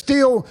they're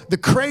still the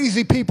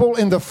crazy people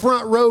in the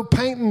front row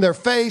painting their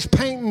face,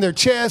 painting their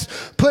chest,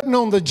 putting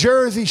on the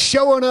jersey,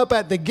 showing up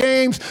at the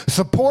games,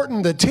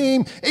 supporting the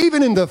team,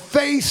 even in the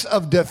face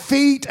of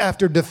defeat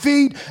after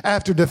defeat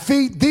after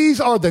defeat. These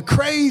are the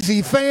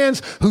crazy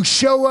fans who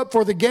show up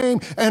for the game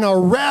and are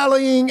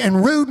rallying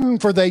and rooting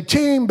for their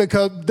team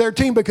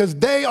because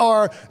they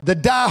are the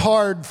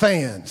diehard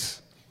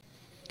fans.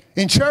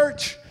 In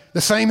church, the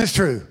same is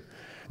true.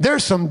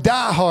 There's some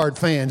diehard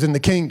fans in the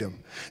kingdom.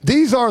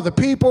 These are the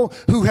people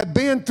who have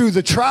been through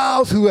the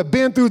trials, who have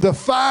been through the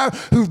fire,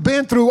 who've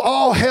been through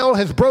all hell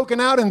has broken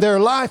out in their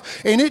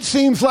life. And it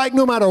seems like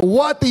no matter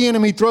what the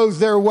enemy throws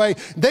their way,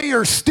 they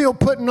are still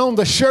putting on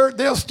the shirt.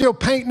 They're still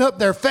painting up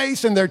their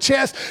face and their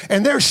chest.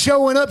 And they're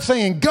showing up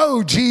saying,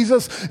 go,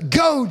 Jesus.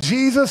 Go,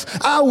 Jesus.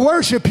 I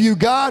worship you,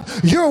 God.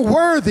 You're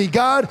worthy,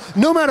 God.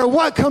 No matter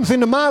what comes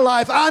into my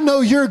life, I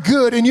know you're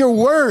good and you're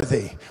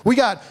worthy. We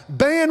got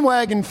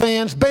bandwagon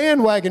fans,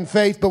 bandwagon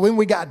faith, but when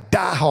we got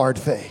diehard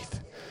faith.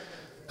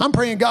 I'm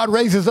praying God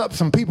raises up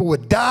some people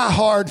with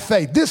die-hard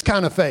faith, this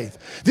kind of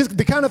faith.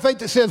 The kind of faith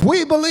that says,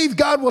 we believe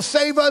God will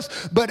save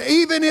us, but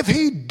even if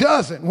he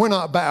doesn't, we're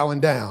not bowing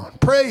down.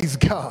 Praise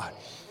God.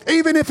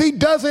 Even if he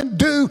doesn't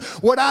do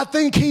what I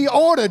think he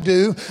ought to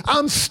do,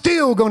 I'm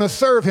still going to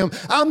serve him.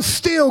 I'm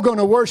still going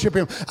to worship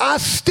him. I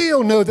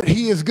still know that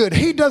he is good.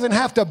 He doesn't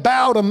have to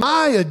bow to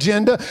my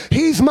agenda.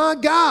 He's my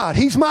God.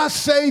 He's my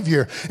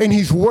Savior, and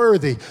he's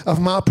worthy of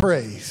my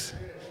praise.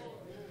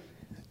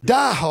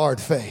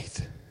 Die-hard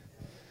faith.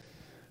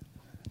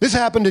 This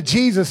happened to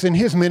Jesus in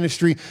his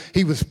ministry.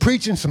 He was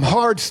preaching some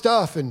hard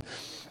stuff, and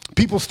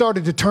people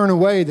started to turn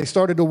away. They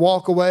started to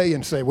walk away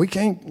and say,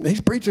 he's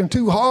preaching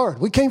too hard.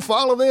 We can't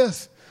follow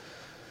this.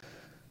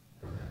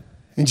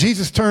 And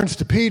Jesus turns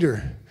to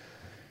Peter,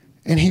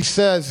 and he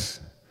says,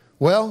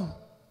 well,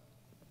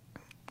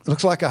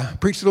 looks like I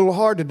preached a little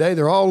hard today.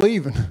 They're all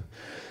leaving.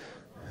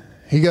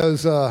 He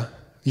goes,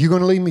 you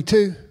going to leave me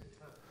too?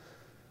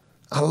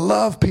 I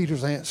love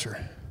Peter's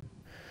answer.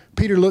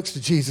 Peter looks to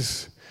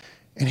Jesus,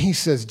 and he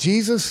says,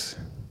 Jesus,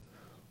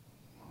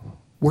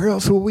 where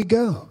else will we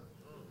go?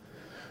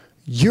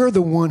 You're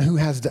the one who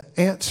has the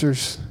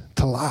answers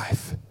to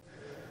life.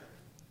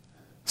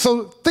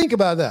 So think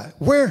about that.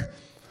 Where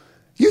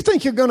you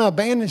think you're going to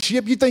abandon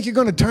ship, you think you're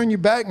going to turn your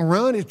back and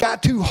run, it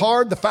got too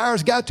hard, the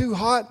fire's got too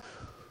hot,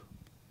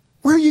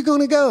 where are you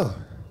going to go?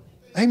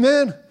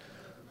 Amen?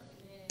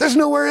 There's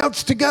nowhere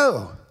else to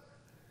go.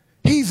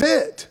 He's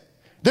it.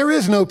 There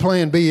is no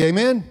plan B,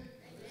 amen?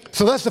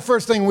 So that's the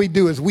first thing we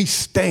do is we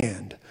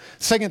stand.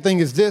 Second thing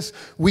is this,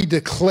 we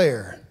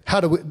declare.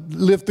 How do we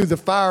live through the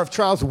fire of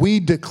trials?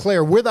 We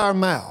declare with our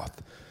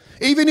mouth.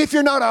 Even if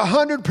you're not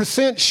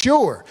 100%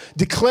 sure,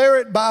 declare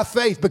it by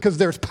faith because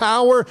there's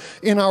power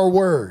in our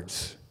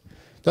words.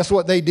 That's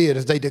what they did,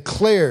 is they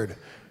declared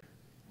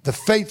the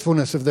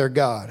faithfulness of their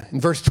God. In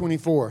verse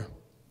 24,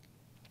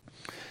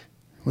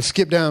 we'll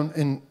skip down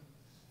and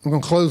I'm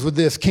going to close with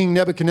this. King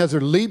Nebuchadnezzar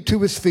leaped to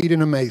his feet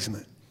in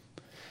amazement.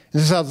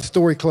 This is how the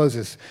story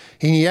closes.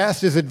 He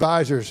asked his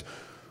advisors,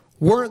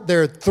 weren't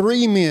there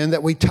 3 men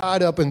that we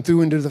tied up and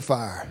threw into the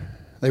fire?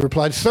 They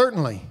replied,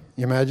 certainly,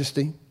 Your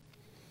Majesty.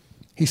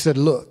 He said,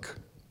 look,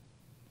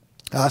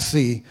 I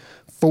see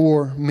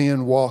 4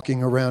 men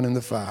walking around in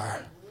the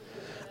fire,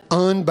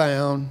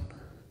 unbound.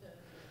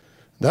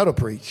 That'll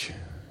preach.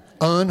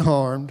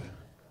 Unharmed.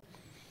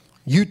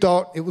 You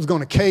thought it was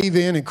going to cave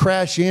in and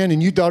crash in,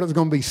 and you thought it was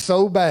going to be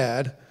so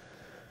bad.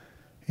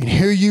 And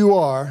here you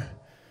are.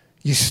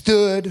 You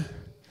stood,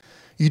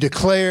 you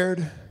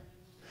declared,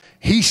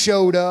 he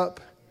showed up.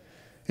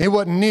 It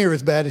wasn't near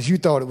as bad as you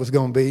thought it was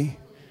going to be.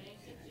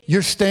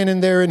 You're standing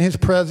there in his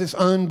presence,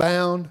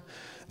 unbound,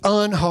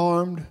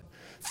 unharmed,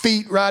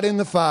 feet right in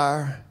the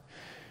fire.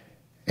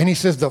 And he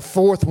says the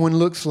 4th one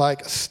looks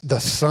like the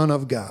Son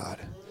of God.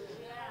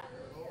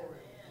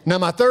 Now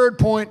my third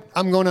point,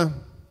 I'm going to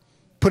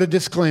put a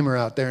disclaimer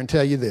out there and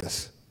tell you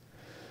this.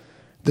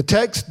 The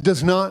text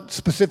does not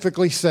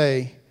specifically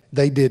say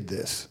they did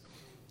this.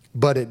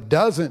 But it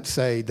doesn't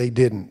say they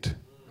didn't.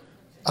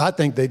 I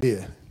think they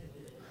did.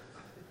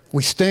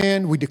 We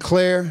stand, we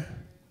declare.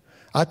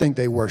 I think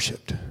they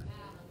worshiped.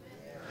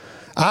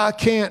 I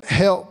can't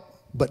help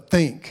but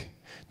think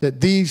that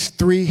these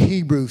 3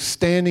 Hebrews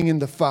standing in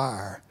the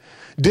fire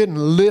didn't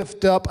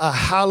lift up a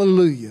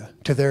hallelujah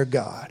to their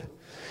God.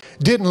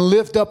 Didn't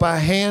lift up a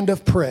hand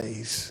of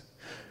praise.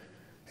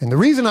 And the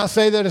reason I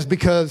say that is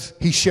because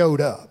he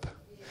showed up.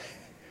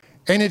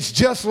 And it's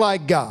just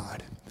like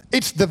God.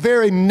 It's the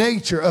very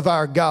nature of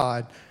our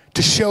God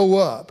to show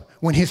up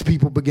when his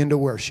people begin to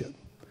worship.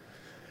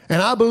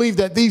 And I believe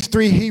that these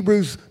 3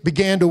 Hebrews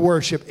began to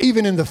worship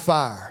even in the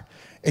fire.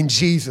 And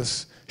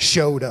Jesus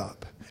showed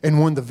up and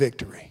won the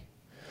victory.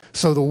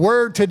 So the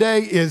word today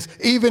is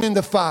even in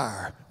the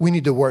fire, we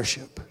need to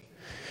worship.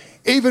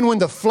 Even when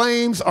the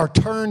flames are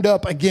turned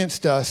up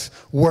against us,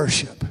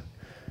 worship.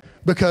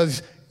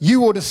 Because you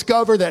will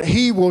discover that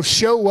he will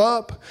show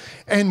up,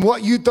 and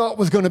what you thought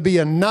was going to be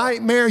a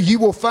nightmare, you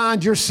will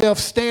find yourself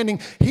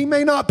standing. He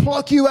may not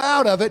pluck you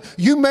out of it.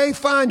 You may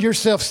find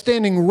yourself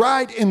standing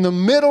right in the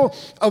middle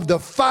of the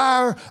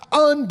fire,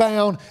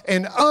 unbound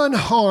and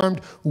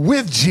unharmed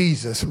with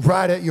Jesus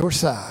right at your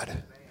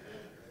side.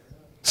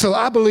 So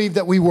I believe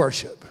that we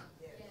worship.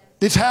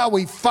 It's how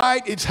we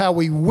fight. It's how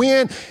we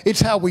win. It's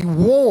how we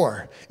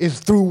war, is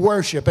through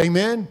worship.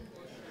 Amen?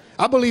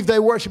 I believe they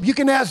worship. You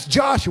can ask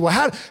Joshua,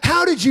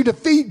 how did you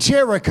defeat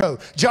Jericho?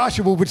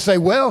 Joshua would say,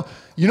 well,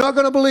 you're not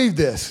going to believe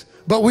this,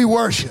 but we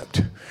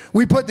worshiped.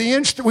 We put the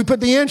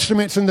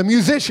instruments and the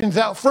musicians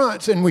out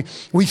front, and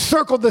we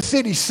circled the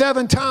city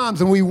 7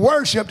 times, and we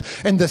worshiped,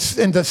 and the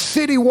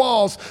city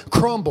walls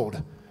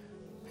crumbled,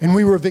 and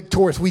we were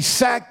victorious. We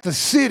sacked the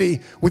city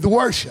with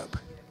worship.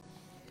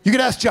 You could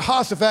ask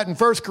Jehoshaphat in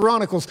 1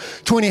 Chronicles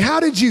 20, how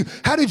did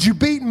you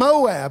beat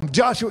Moab?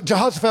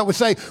 Jehoshaphat would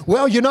say,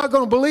 well, you're not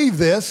going to believe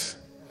this,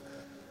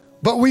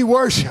 but we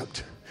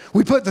worshiped.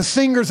 We put the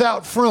singers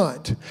out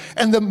front,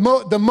 and the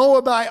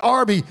Moabite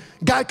army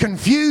got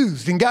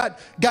confused and got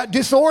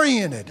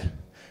disoriented.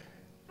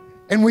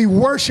 And we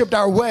worshiped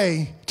our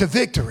way to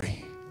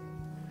victory.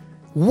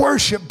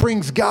 Worship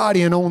brings God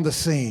in on the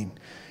scene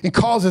and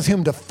causes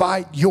him to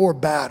fight your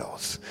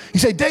battles.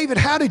 You say, David,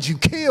 how did you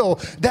kill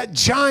that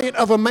giant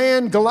of a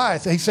man,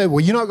 Goliath? He said,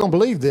 well, you're not going to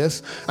believe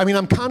this. I mean,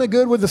 I'm kind of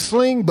good with the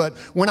sling, but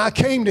when I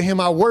came to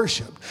him, I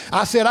worshiped.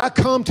 I said, I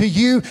come to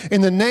you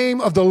in the name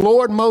of the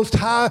Lord Most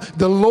High.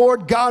 The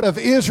Lord God of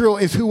Israel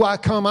is who I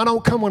come. I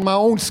don't come with my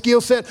own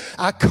skill set.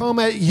 I come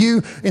at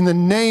you in the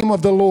name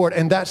of the Lord.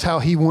 And that's how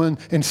he won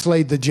and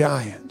slayed the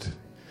giant.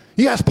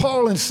 You ask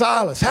Paul and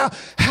Silas,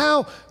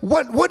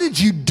 what did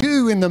you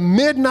do in the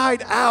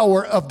midnight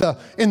hour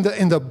in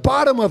the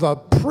bottom of a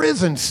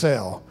prison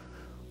cell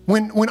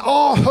when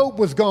all hope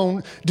was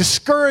gone,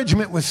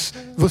 discouragement was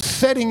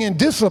setting in,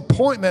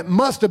 disappointment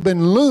must have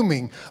been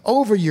looming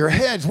over your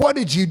heads? What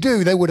did you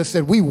do? They would have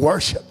said, we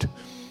worshiped.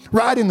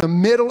 Right in the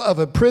middle of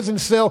a prison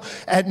cell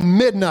at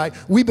midnight,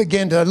 we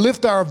began to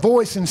lift our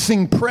voice and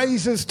sing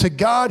praises to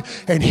God,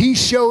 and he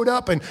showed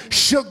up and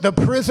shook the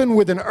prison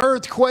with an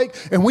earthquake,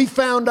 and we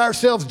found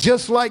ourselves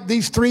just like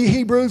these 3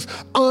 Hebrews,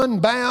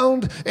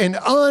 unbound and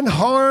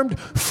unharmed,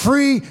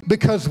 free,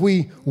 because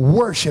we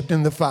worshiped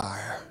in the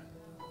fire.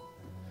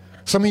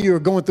 Some of you are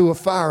going through a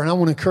fire, and I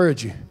want to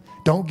encourage you,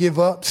 don't give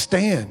up,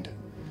 stand.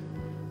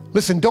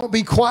 Listen, don't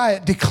be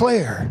quiet,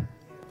 declare.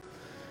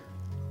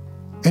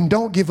 And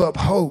don't give up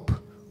hope.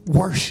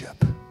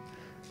 Worship.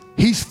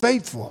 He's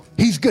faithful.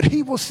 He's good.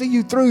 He will see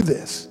you through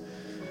this.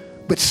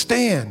 But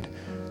stand,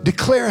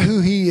 declare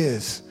who he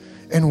is,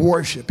 and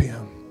worship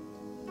him.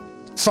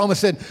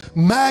 Psalmist said,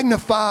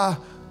 magnify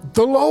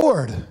the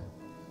Lord.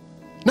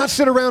 Not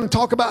sit around and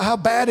talk about how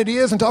bad it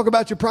is and talk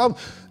about your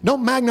problems.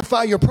 Don't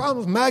magnify your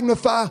problems.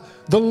 Magnify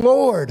the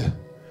Lord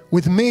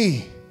with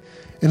me.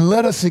 And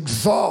let us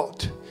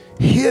exalt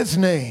his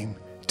name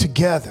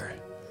together.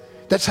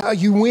 That's how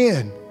you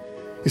win.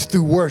 It's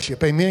through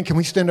worship. Amen. Can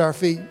we stand to our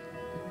feet?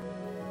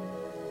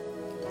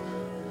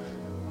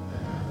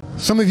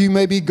 Some of you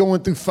may be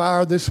going through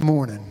fire this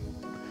morning,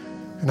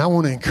 and I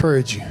want to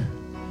encourage you.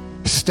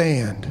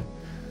 Stand,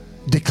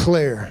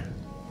 declare,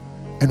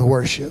 and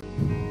worship.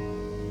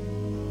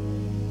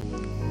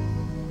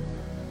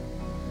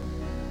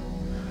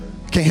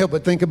 I can't help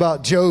but think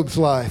about Job's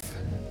life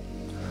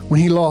when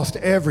he lost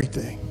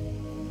everything.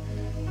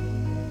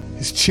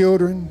 His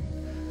children,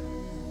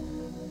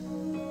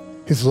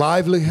 his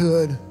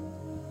livelihood,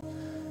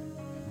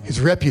 his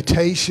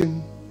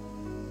reputation,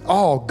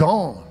 all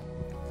gone.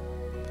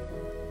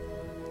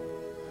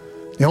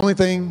 The only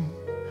thing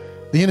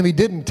the enemy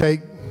didn't take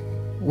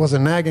was a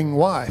nagging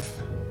wife.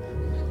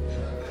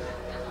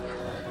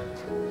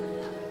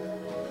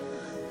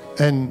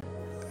 And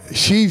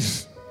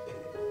she's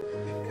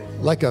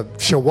like a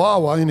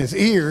chihuahua in his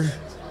ear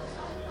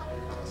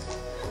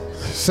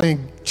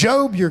saying,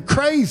 Job, you're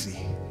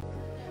crazy.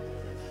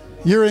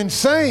 You're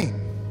insane.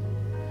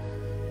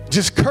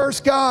 Just curse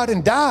God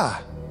and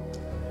die.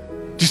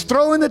 Just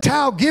throw in the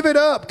towel, give it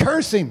up,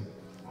 curse him,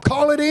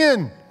 call it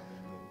in.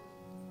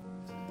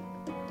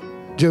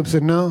 Job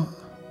said, no,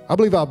 I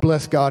believe I'll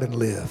bless God and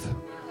live.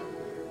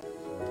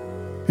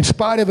 In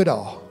spite of it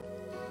all,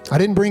 I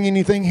didn't bring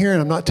anything here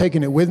and I'm not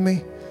taking it with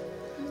me.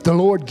 The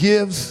Lord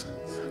gives,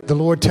 the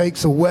Lord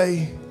takes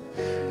away.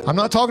 I'm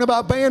not talking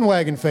about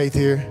bandwagon faith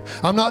here.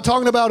 I'm not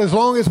talking about as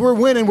long as we're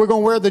winning, we're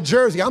going to wear the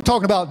jersey. I'm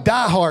talking about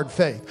diehard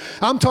faith.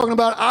 I'm talking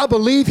about I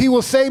believe he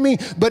will save me,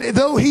 but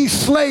though he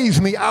slays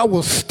me, I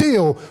will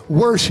still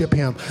worship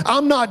him.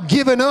 I'm not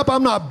giving up.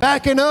 I'm not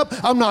backing up.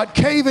 I'm not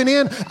caving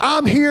in.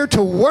 I'm here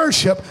to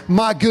worship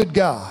my good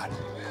God.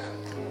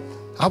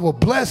 I will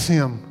bless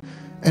him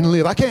and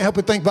live. I can't help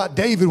but think about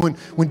David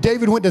when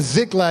David went to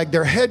Ziklag,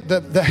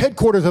 the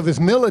headquarters of his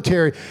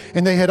military,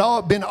 and they had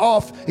all been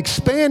off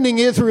expanding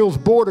Israel's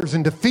borders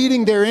and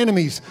defeating their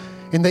enemies.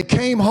 And they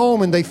came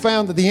home and they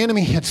found that the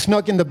enemy had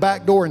snuck in the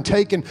back door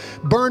and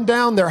burned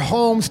down their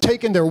homes,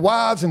 taken their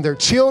wives and their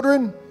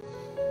children.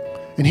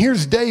 And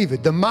here's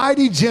David, the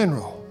mighty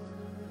general,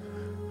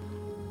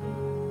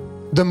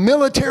 the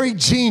military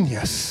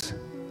genius.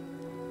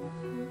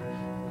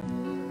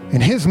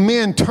 And his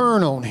men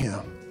turn on him.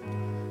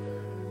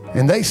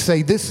 And they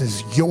say, this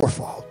is your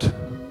fault.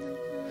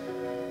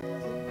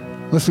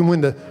 Listen, when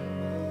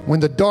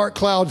the dark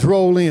clouds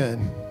roll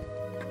in,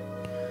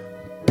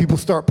 people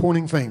start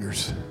pointing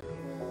fingers.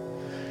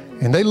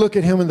 And they look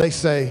at him and they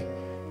say,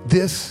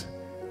 this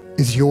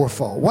is your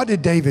fault. What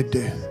did David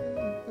do?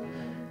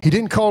 He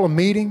didn't call a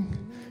meeting.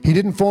 He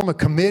didn't form a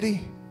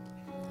committee.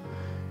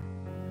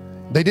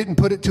 They didn't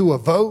put it to a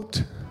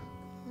vote.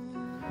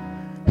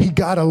 he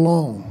got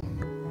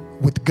along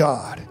with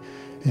God.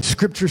 And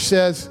Scripture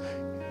says,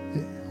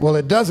 well,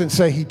 it doesn't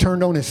say he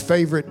turned on his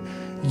favorite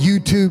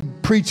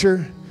YouTube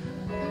preacher.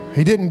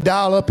 He didn't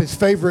dial up his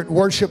favorite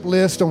worship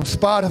list on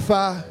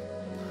Spotify.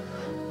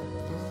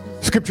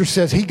 Scripture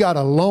says he got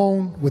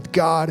alone with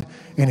God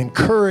and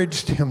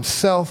encouraged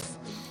himself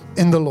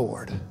in the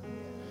Lord.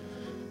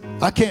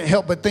 I can't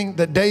help but think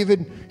that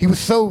David, he was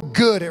so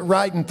good at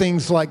writing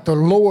things like, the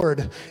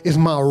Lord is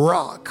my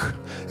rock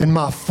and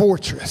my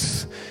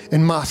fortress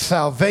and my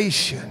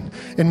salvation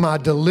and my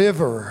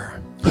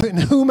deliverer. In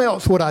whom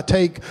else would I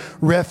take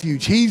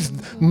refuge? He's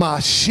my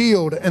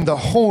shield and the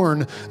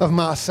horn of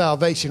my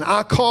salvation.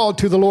 I called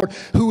to the Lord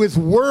who is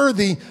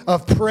worthy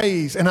of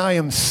praise, and I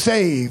am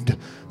saved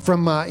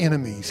from my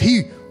enemies.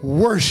 He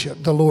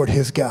worshiped the Lord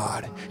his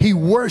God. He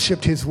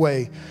worshiped his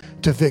way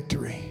to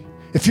victory.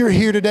 If you're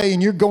here today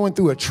and you're going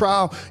through a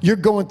trial, you're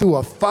going through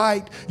a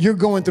fight, you're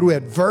going through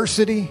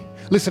adversity,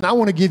 listen, I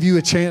want to give you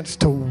a chance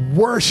to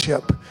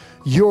worship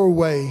your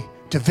way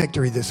to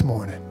victory this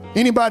morning.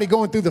 Anybody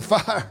going through the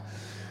fire?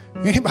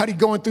 Anybody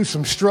going through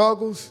some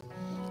struggles?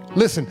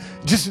 Listen,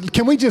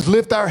 can we just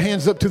lift our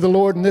hands up to the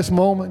Lord in this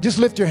moment? Just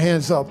lift your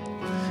hands up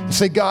and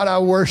say, God, I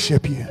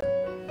worship you.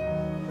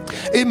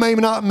 It may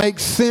not make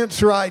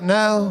sense right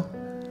now.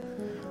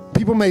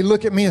 People may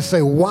look at me and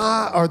say,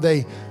 why are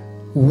they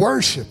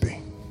worshiping?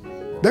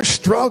 They're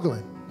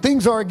struggling.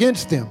 Things are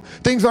against them.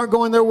 Things aren't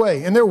going their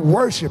way, and they're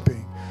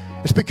worshiping.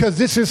 It's because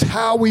this is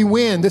how we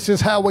win. This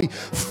is how we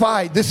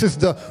fight. This is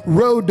the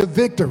road to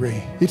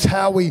victory. It's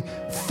how we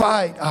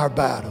fight our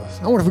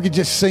battles. I wonder if we could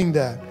just sing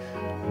that.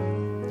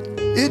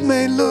 It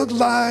may look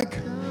like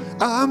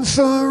I'm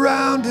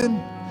surrounded,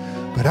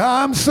 but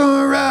I'm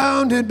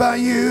surrounded by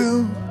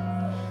you.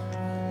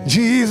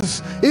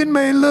 Jesus, it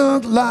may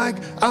look like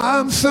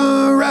I'm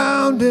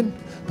surrounded,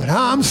 but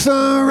I'm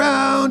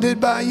surrounded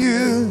by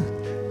you.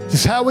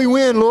 This is how we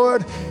win,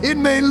 Lord. It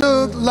may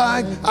look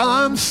like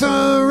I'm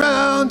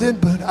surrounded,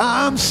 but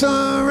I'm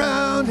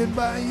surrounded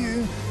by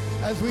you.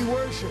 As we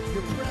worship,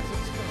 your presence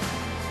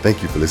comes.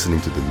 Thank you for listening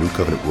to the New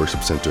Covenant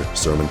Worship Center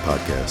Sermon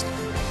Podcast.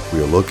 We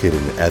are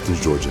located in Athens,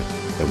 Georgia,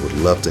 and would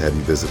love to have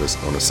you visit us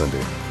on a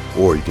Sunday.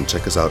 Or you can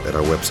check us out at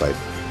our website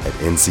at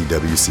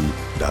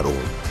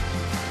ncwc.org.